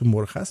حضورتون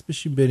مرخص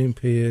بشیم بریم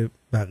پی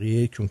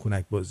بقیه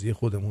کنکنک بازی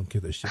خودمون که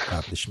داشتیم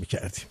قبلش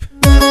میکردیم.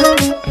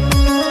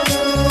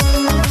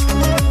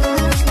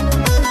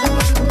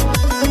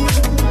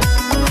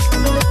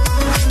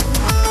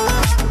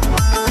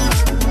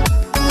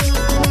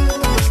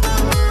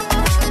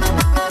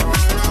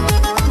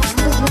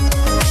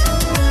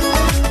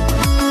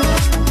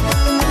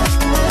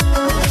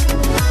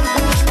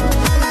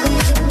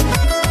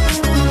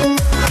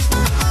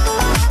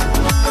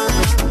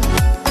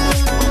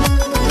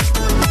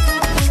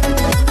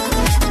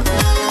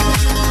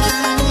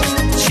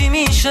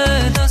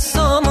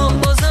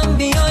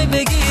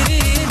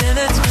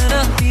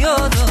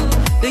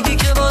 بگی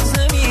که باز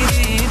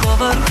نمیری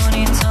باور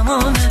کنی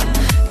تمامه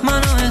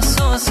منو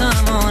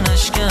احساسمون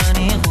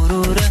اشکنی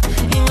غروره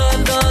این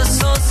قلب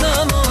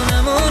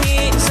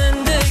اساسمونمونی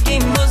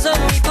زندگیم بازم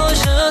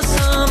میپاشه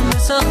ازم به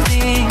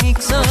سختی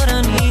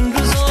میگذارن این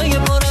روزای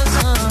پر از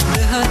هم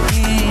به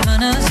حدی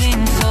من از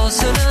این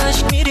فاصله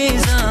عشق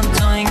میریزم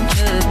تا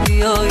اینکه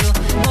بیای و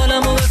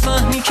حالمو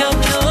بفهمی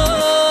کم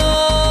کم.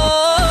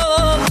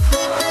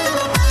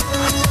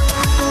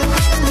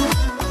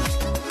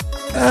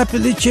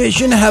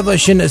 اپلیکیشن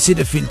هواشناسی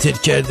رو فیلتر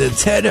کرده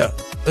ترا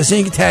واسه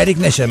اینکه تحریک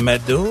نشن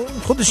مردم.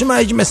 خود شما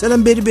اگه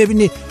مثلا بری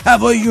ببینی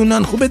هوای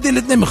یونان خوبه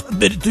دلت نمیخواد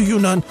بری تو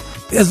یونان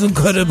از اون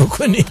کارو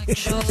بکنی.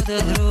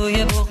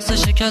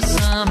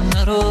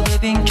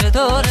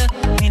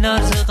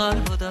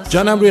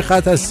 جانم روی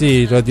خط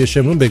هستی رادیو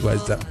شمرون بگو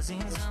عزیزم.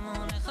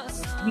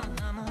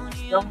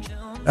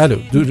 الو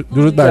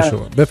درود بر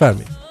شما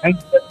بفرمایید.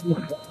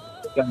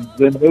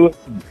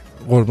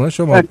 قربان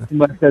شما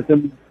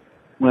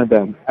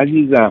مادم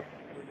عزیزم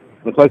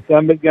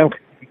میخواستم بگم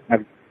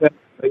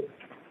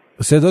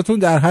صداتون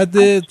در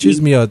حد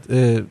چیز میاد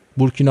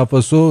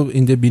بورکینافاسو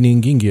این دی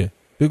بینینگینگه.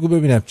 بگو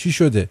ببینم چی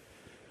شده.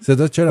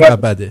 صدا چرا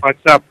بده؟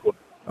 سب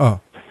کن.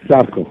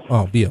 سب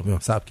کن. بیا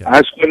سب کرد.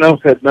 عرض کنم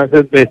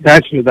خدمتت بهتر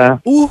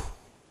شدم.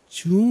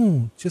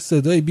 چون چه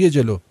صدایی. بیا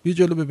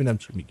جلو ببینم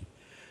چی میگی.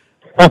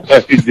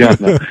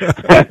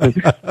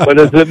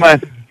 خلاصه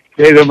من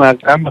خیر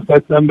مقدم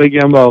میخواستم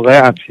بگم به آقای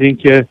افشین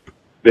که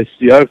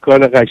بسیار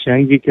کار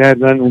قشنگی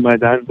کردن،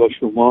 اومدن با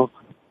شما،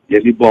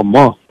 یعنی با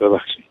ما،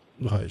 ببخشید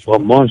با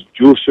ما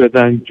جور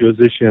شدن،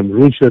 جز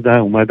شمرون شدن،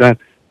 اومدن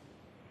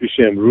تو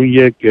شمرون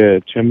یک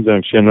چه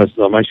میدونم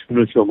شناسنامه‌شون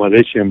رو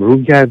شماره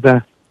شمرون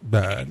کردن.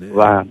 بله.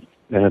 و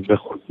به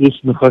خصوص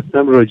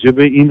میخواستم راجع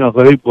به این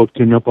آقای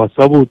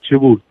بورکینافاسو بود چه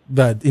بود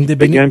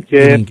بگم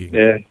که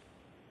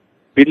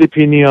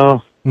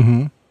فیلیپینیا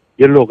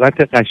یه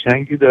لغت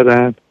قشنگی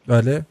دارن.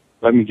 بله.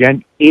 و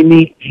میگن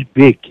اینی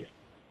ایبیگ.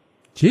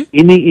 چی؟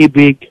 اینی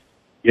ایبیگ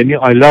یعنی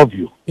I love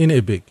you. این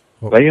ایبیگ.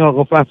 و این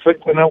آقا فکر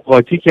کنم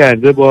قاطی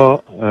کرده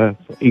با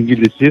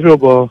انگلیسی رو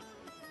با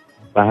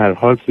به هر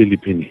حال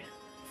فیلیپینی.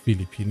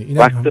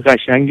 وقت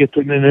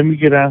قشنگتون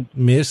نمیگیرم.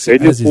 مرسی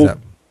خیلی عزیزم. خوب.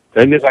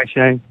 خیلی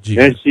قشنگ.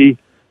 مرسی.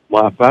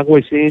 موفق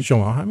باشین.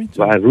 شما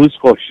همینطور. و روز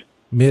خوش.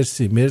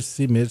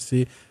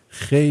 مرسی.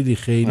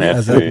 خیلی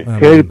ازت ممنون.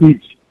 خیلی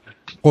پیچ.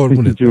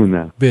 قربونت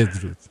جونم.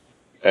 بدرود.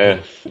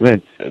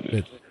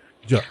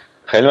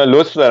 خیلی من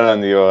لطف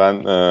دارن دیگه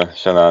واقعا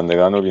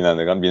شنوندگان و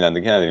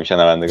بینندگی نداریم،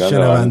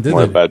 شنونده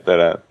محبت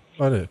دارن.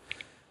 آره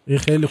این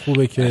خیلی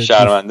خوبه که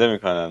شرمنده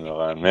میکنن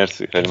واقعا.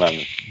 مرسی خیلی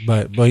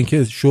ممنون. با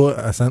اینکه شو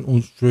اصلا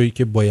اون شویی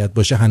که باید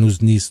باشه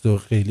هنوز نیست و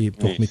خیلی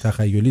تخمی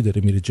تخیلی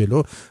داره میره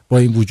جلو، با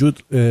این وجود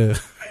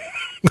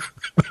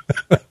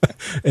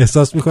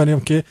احساس میکنیم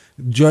که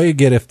جای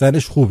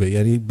گرفتنش خوبه،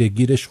 یعنی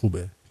بگیرش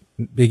خوبه،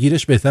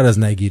 بگیرش بهتر از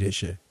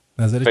نگیرشه.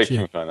 نظرت چیه؟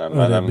 فکر میکنم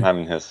منم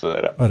همین حس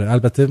دارم. آره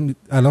البته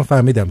الان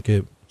فهمیدم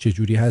که چه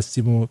جوری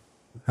هستیم و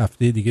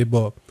هفته دیگه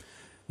با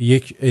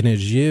یک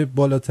انرژی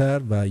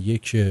بالاتر و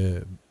یک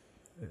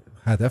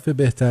هدف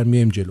بهتر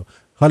میایم جلو.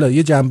 حالا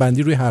یه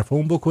جمع‌بندی روی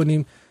حرفمون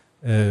بکنیم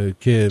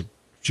که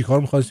چیکار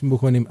می‌خواستیم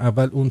بکنیم.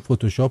 اول اون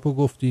فتوشاپو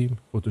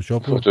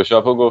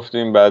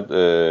گفتیم، بعد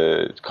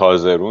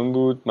کازرون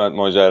بود،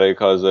 ماجرای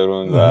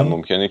کازرون و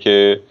ممکنه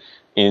که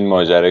این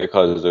ماجرای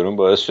کازرون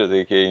باعث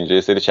شده که اینجا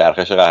یه سری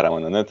چرخش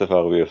قهرمانانه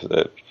اتفاق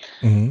بیفته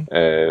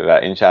و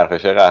این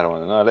چرخش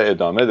قهرمانانه حالا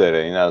ادامه داره.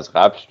 این از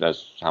قبل از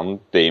همون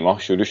دیماه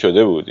شروع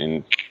شده بود.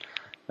 این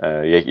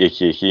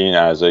یکی این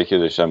اعضایی که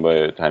داشتن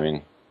با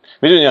همین،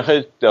 میدونی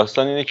آخه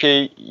داستان اینه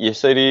که یه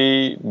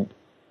سری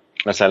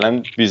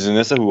مثلا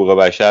بیزینس حقوق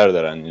بشر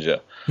دارن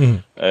اینجا.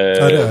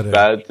 آره.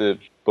 بعد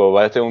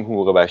بابت اون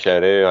حقوق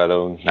بشره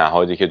حالا اون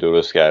نهادی که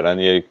درست کردن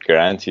یه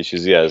گرانت یه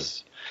چیزی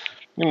از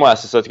این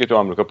مؤسساتی که تو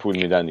آمریکا پول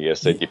میدن دیگه،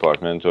 استیت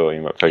دیپارتمنت و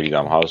این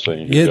فریدم هاوس و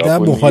این یه ده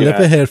مخالف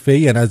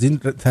حرفه‌ای ان از این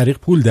طریق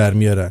پول در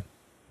میارن.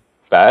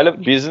 بله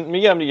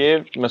میگم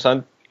دیگه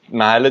مثلا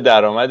محل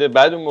درآمد.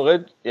 بعد اون موقع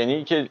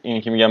یعنی که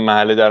این که میگم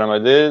محل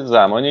درآمد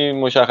زمانی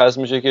مشخص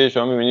میشه که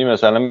شما میبینی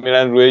مثلا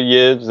میرن روی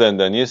یه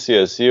زندانی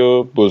سیاسی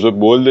و بزرگ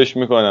بولدش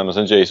میکنن،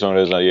 مثلا جیسون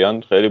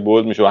رضاییان خیلی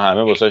بولد میشه و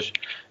همه واسش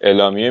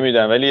اعلامیه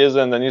میدن، ولی یه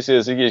زندانی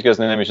سیاسی که هیچ کس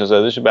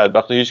نمیشناسدش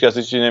بدبخت هیچ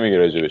کسی چیزی نمیگه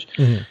راجبش.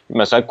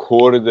 مثلا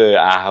کرد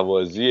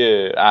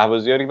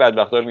اهوازی‌ها که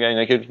بدبختا میگن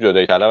اینا که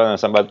جدایی طلبن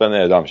اصلا بعد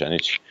اعدام شن.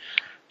 هیچ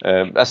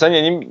اصلا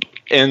یعنی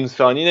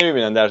انسانی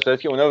نمیبینن، در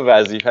صورتی که اونا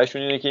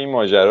وظیفه‌شون اینه که این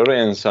ماجرا رو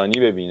انسانی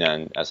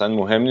ببینن. اصلا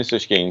مهم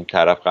نیستش که این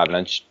طرف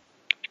قبلا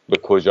به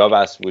کجا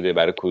وصل بوده،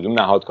 برای کدوم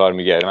نهاد کار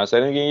می‌گره.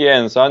 مثلا اینکه یه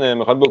انسانه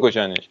میخواد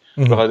بکشنش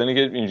به خاطر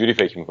اینکه اینجوری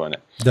فکر میکنه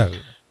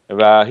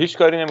و هیچ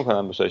کاری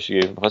نمیکنن بساش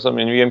دیگه. می‌خواستم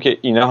میگم که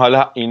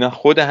اینا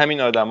خود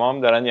همین آدما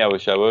هم دارن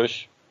یواش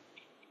یواش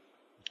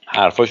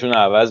حرفاشون رو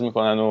عوض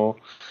میکنن و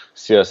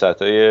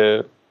سیاست‌های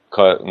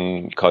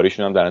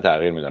کاریشون هم دارن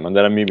تغییر میدن. من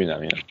دارم میبینم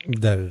اینا.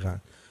 دقیقاً.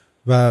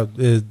 و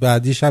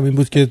بعدیش هم این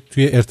بود که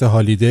توی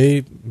ارتحالی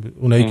دی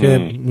اونایی که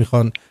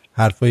میخوان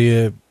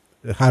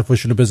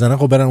حرفاشونو بزنن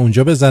خب برن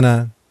اونجا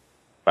بزنن.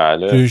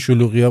 بله. توی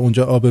شلوغی ها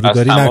اونجا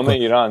آبروداری نکن. از تمام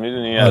ایران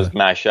میدونی. از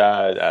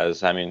مشهد،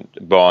 از همین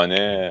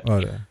بانه.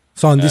 آره.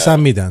 ساندیس هم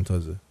میدن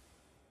تازه.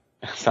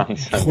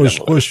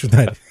 خوش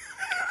داری.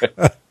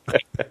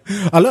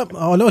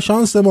 حالا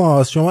شانس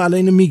ماست. شما الان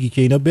اینو میگی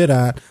که اینا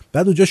برن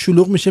بعد اونجا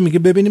شلوغ میشه، میگه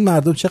ببینیم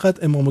مردم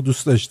چقدر امامو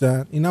دوست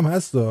داشتن. اینم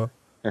هستا.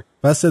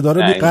 بس صدا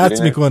رو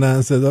قطع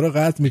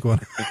میکنن.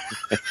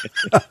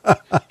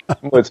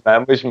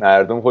 مطمئن باش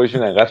مردم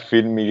خودشون انقدر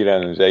فیلم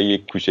میگیرن اونجا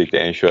یک کوچکت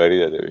انشاری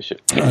داده بشه.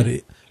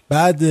 آره.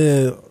 بعد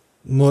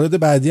مورد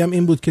بعدی هم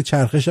این بود که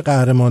چرخش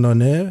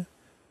قهرمانانه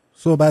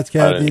صحبت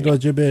کردی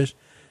راجبش.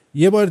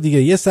 یه بار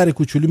دیگه یه سر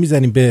کوچولو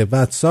میزنیم به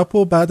واتساپ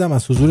و بعدم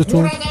از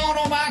حضورتون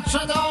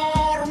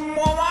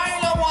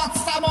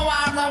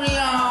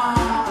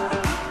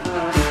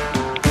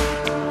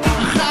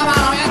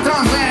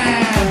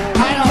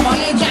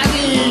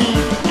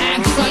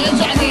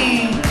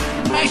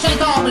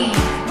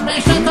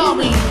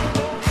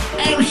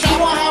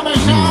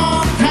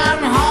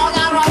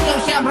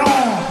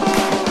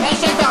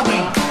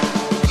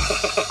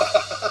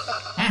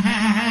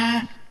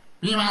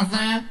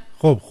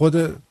خب خود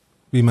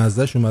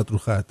بیمزدش اومد رو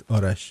خط.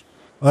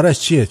 آرش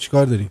چیه؟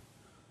 چیکار داری؟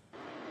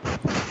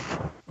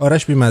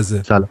 آرش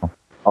بی‌مزه. سلام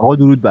آقا،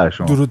 درود بر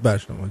شما. درود بر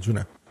شما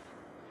جونم.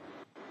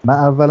 من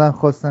اولا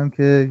خواستم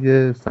که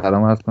یه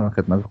سلام عرض کنم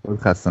خدمت خود،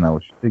 خسته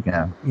نباشید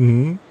بگم.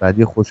 بعد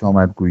یه خوش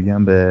آمدگویی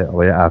هم به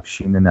آقای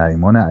افشین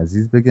نریمان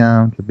عزیز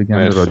بگم که بگم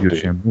به رادیو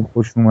شنبه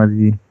خوش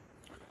اومدی.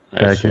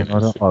 در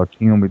کنار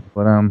آرتین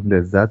امیدوارم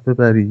لذت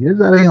ببری. یه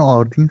ذره این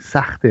آرتین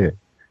سخته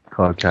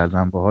کار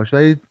کردن باهاش،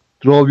 ولی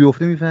راه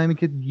بیفته میفهمی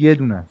که یه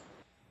دونه است.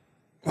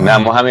 نه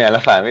ما همین الان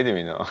فهمیدیم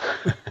اینو.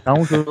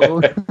 تموم شد.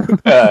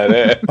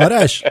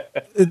 آرش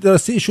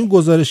راستی ایشون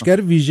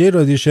گزارشگر ویژه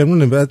رادیو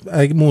شمرونه. بعد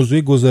اگه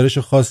موضوع گزارش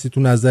خاصی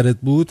تو نظرت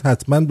بود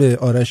حتما به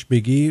آرش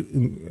بگی.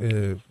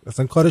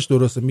 اصلا کارش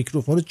درسته،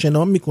 میکروفون رو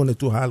چنان میکنه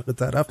تو حلق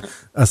طرف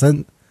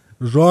اصلا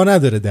راه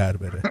نداره در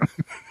بره.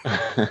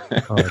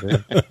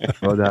 آره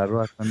راه در رو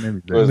اصلا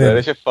نمیذاره.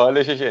 گزارش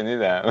فالش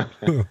شنیدم.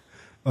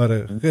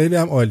 آره خیلی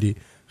هم عالی.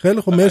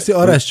 خیلی خب مرسی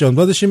آرش جان.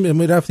 بعدش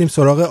رفتیم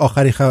سراغ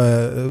آخری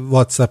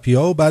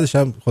واتساپیا و بعدش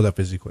هم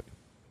خدافظی کنیم.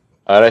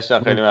 آرش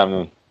جان خیلی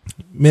ممنون.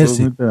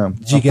 مرسی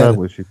جیگر.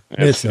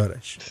 مرسی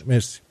آرش.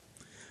 مرسی.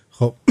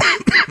 خب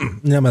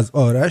اینم از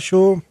آرش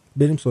و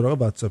بریم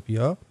سراغ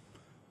واتساپیا.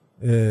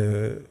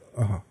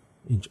 آها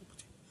اینجا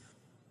بودی.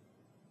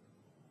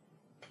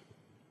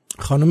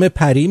 خانم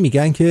پری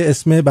میگن که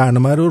اسم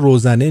برنامه رو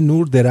روزنه،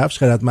 نور، درفش،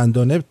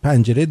 خردمندانه،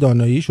 پنجره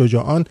دانایی،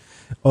 شجاعان،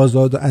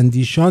 آزاد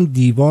اندیشان،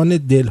 دیوان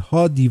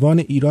دلها، دیوان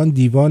ایران،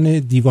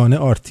 دیوانه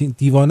آرتین.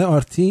 دیوانه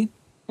آرتین؟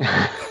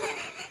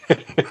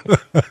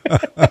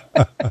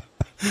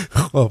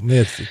 خب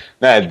مرسی.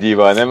 نه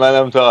دیوانه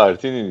منم تو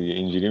آرتین دیگه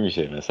اینجوری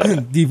میشه مثلا.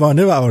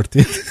 دیوانه و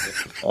آرتین.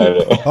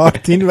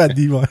 آرتین و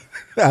دیوان.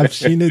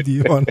 افشین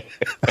دیوان.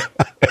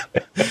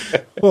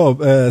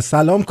 خب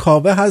سلام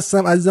کاوه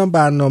هستم عزیزم.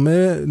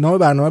 نام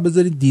برنامه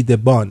بذارید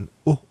دیدبان.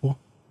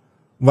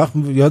 وقت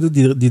یاد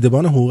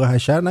دیدبان حقوق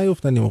حشر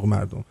نیفتن این موقع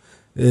مردم.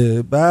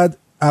 بعد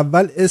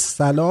اول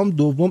سلام،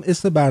 دوم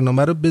اسم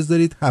برنامه رو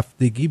بذارید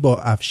هفتگی با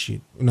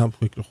افشین. اینم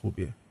فکر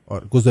خوبیه.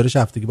 آره گزارش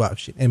هفتگی با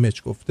افشین.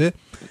 امچ گفته.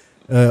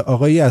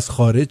 آقایی از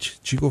خارج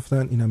چی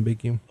گفتن اینم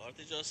بگیم.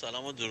 آرتی جان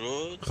سلام و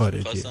درود.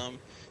 خارجی. خواستم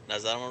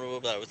نظرم رو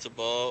در رابطه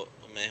با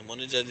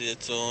مهمون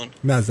جدیدتون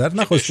نظر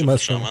نخواستیم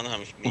از شما. من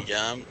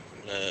هم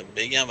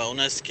بگم و اون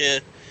است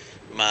که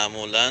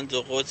معمولا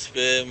دو قطب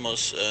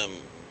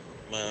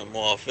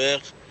موافق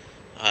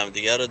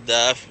همدیگر رو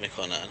دفع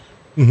میکنن.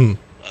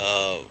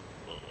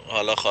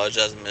 حالا خارج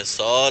از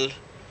مثال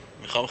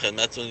میخوام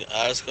خدمتتون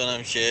عرض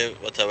کنم که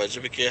با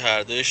توجه به که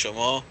هر دوی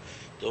شما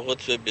دو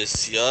قطب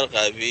بسیار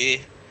قوی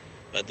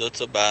و دو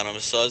تا برنامه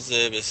ساز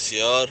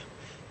بسیار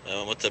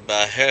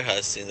متبحر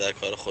هستین در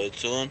کار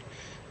خودتون،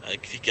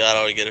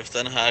 قرار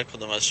گرفتن هر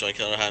کدوم از شما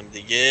کنار هم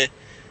دیگه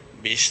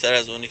بیشتر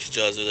از اونی که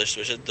جازه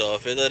داشته باشه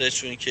دافع داره،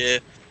 چون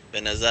که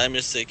به نظر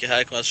میرسه که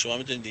هر کدوم از شما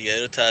میتونید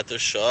دیگری رو تحت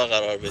شعاع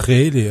قرار بدید.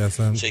 خیلی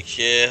اصلا چه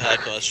که هر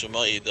کدوم از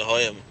شما ایده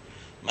های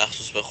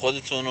مخصوص به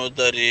خودتون رو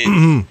دارید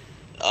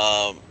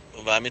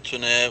و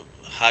میتونه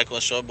هر کدوم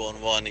از شما به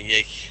عنوان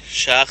یک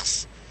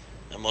شخص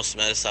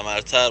مثمر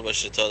ثمرتر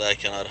باشه تا در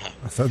کنار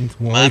هم.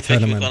 من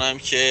فکر میکنم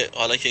که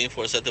حالا که این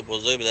فرصت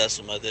بزرگی به دست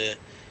اومده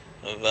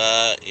و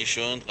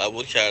ایشون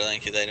قبول کردن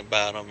که در این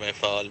برنامه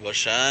فعال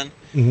باشن،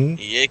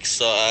 1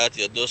 ساعت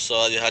یا 2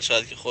 ساعت یا هر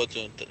چقدر که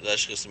خودتون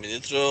تشخیص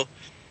میدید رو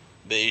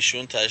به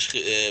ایشون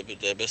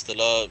به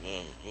اصطلاح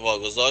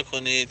واگذار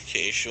کنید که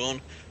ایشون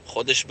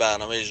خودش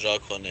برنامه اجرا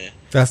کنه.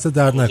 دست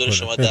درد نکنه.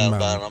 شما در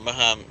برنامه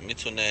هم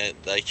میتونه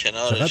در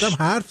کنارش. چقدر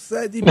حرف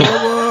زدی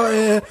بابا.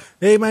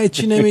 ای من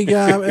چی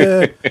نمیگم.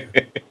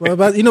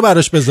 بعد اینو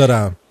براش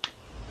بذارم.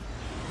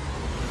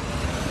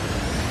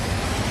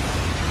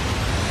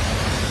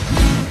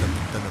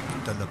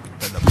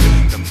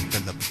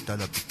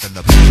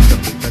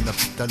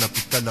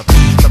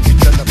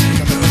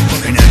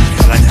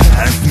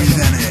 حرف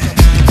میزنه.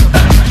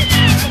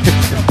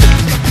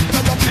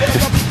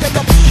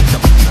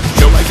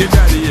 شما که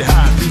داری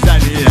حرف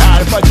میزنی،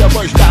 حرفا جا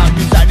پشتم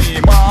میزنی،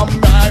 ما هم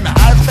میایم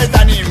حرف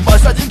بزنیم،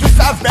 باساتیم تو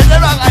صف بده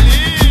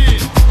بغلی.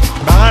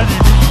 بغلی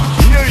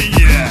کی رو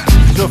میگیره؟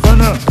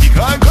 زفانو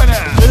بیکار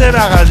کنم بده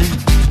بغلی.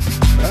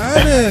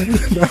 بله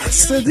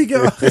بسته دیگه.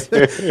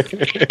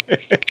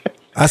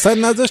 اصلا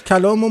نذاشت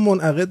کلامو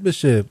منعقد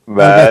بشه.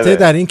 البته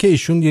در این که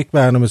ایشون یک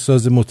برنامه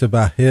ساز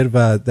متبحر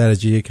و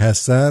درجه 1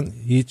 هستن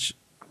هیچ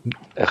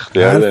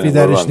اختیار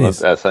درش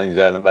نیست. اصلا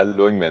اینجا الان ولی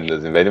لونگ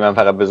بندازیم، ولی من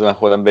فقط بذارم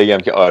خودم بگم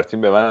که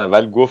آرتین به من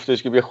اول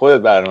گفتش که بیا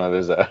خودت برنامه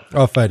بذار.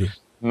 آفرین.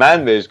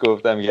 من بهش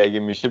گفتم که اگه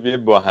میشه بیا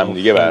با هم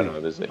دیگه برنامه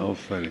بذاریم.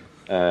 آفرین.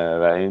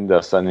 و این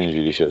داستان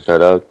اینجوری شد.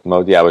 حالا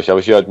ما یواش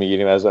یواش یاد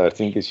میگیریم از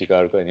آرتین که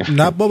چیکار کنیم.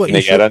 نه بابا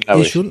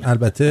ایشون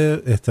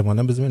البته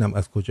احتمالاً بزنم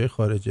از کجای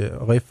خارجه.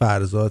 آقای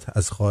فرزاد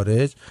از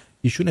خارج.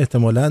 ایشون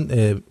احتمالاً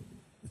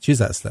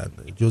چیز هستن،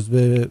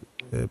 جزو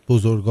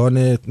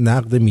بزرگان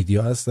نقد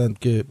میدیا هستند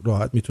که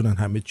راحت میتونن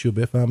همه چی رو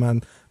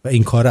بفهمن و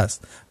این کار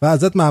است. و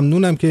ازت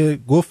ممنونم که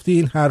گفتی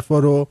این حرفا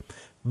رو،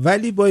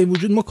 ولی با این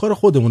وجود ما کار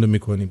خودمون رو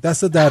میکنیم.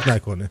 دست درد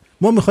نکنه.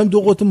 ما میخوایم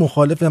دو قطب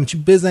مخالف هم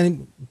چی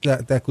بزنیم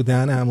دک و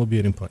دهن همو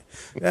بیاریم پایین.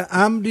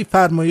 امری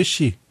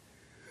فرمایشی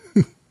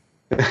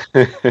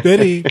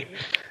بری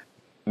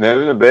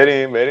نمیدونم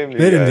بریم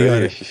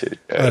دیگه.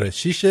 آره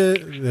شیشه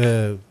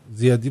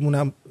زیادیمون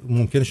هم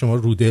ممکنه شما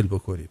رودل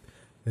بکنید.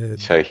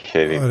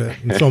 چاکریم. آره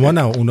شما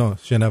نه، اونا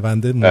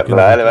شنونده ممکنه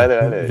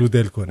بله.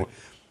 رودل کنه.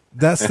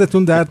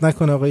 دستتون درد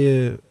نکنه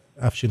آقای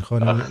افشین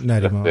خانم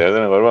نریمان.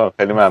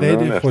 خیلی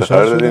ممنون،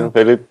 افتخار دادیم،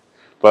 خیلی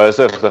باعث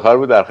افتخار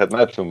بود، در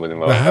خدمتتون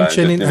بودیم و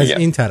همچنین از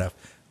این طرف.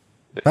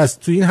 پس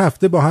تو این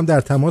هفته با هم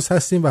در تماس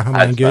هستیم و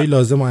هماهنگی‌های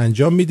لازم رو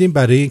انجام میدیم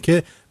برای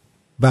اینکه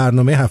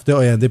برنامه هفته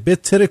آینده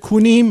بهتر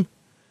کنیم،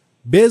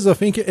 به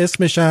اضافه اینکه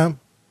اسمش هم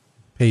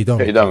پیدا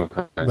میکنه.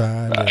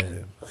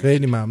 بله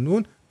خیلی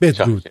ممنون.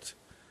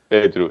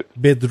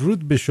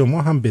 بدرود به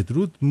شما هم،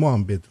 بدرود ما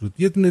هم بدرود.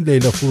 یه دونه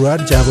لیلا فروهر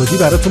جوادی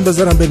براتون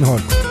بذارم بنهال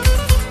کن.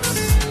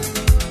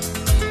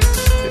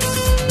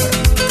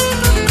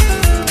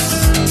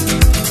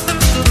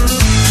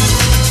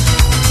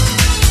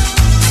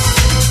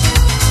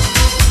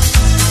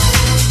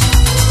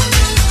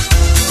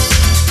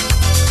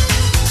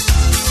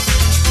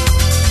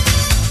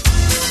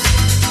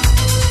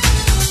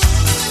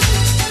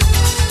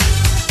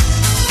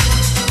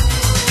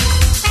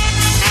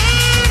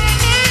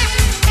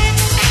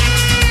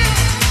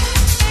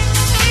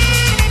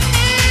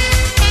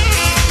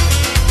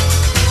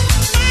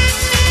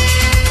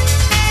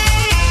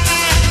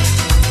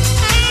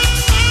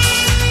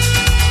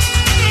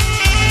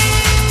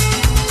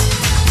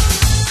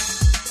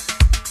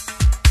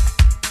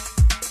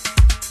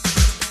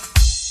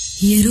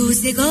 یه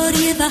روزگار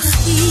یه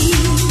وقتی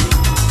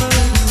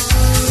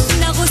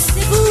نه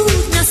غصه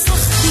بود نه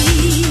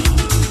سختی،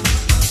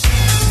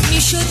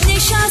 میشد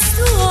نشست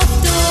تو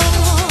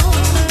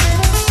آفتاب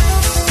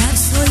در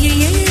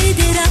سایه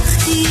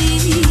درختی،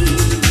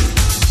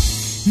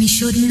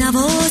 میشد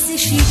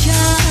نوازشی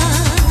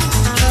کرد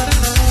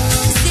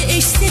ز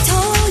عشق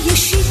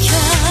ستایشی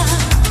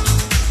کرد،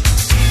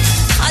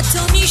 حتی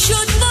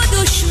میشد با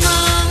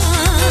دشمن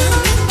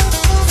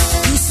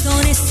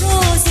دوستان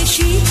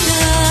سازشی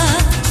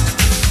کرد.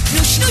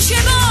 نوش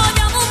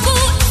بادمون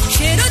بود،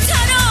 شعر و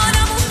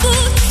ترانمون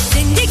بود،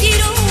 زندگی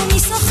رو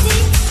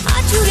میساختیم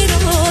هر جور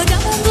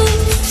رادمون بود،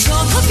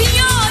 شاه و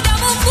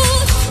پیادمون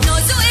بود،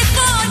 ناز و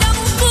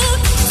افادمون بود،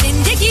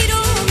 زندگی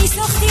رو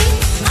میساختیم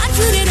هر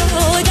جور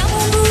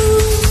رادمون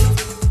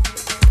بود.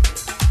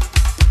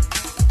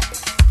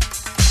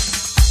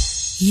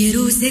 یه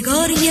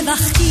روزگار یه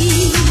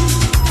وقتی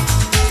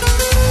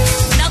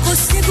نه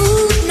قصه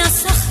بود نه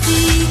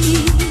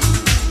سختی،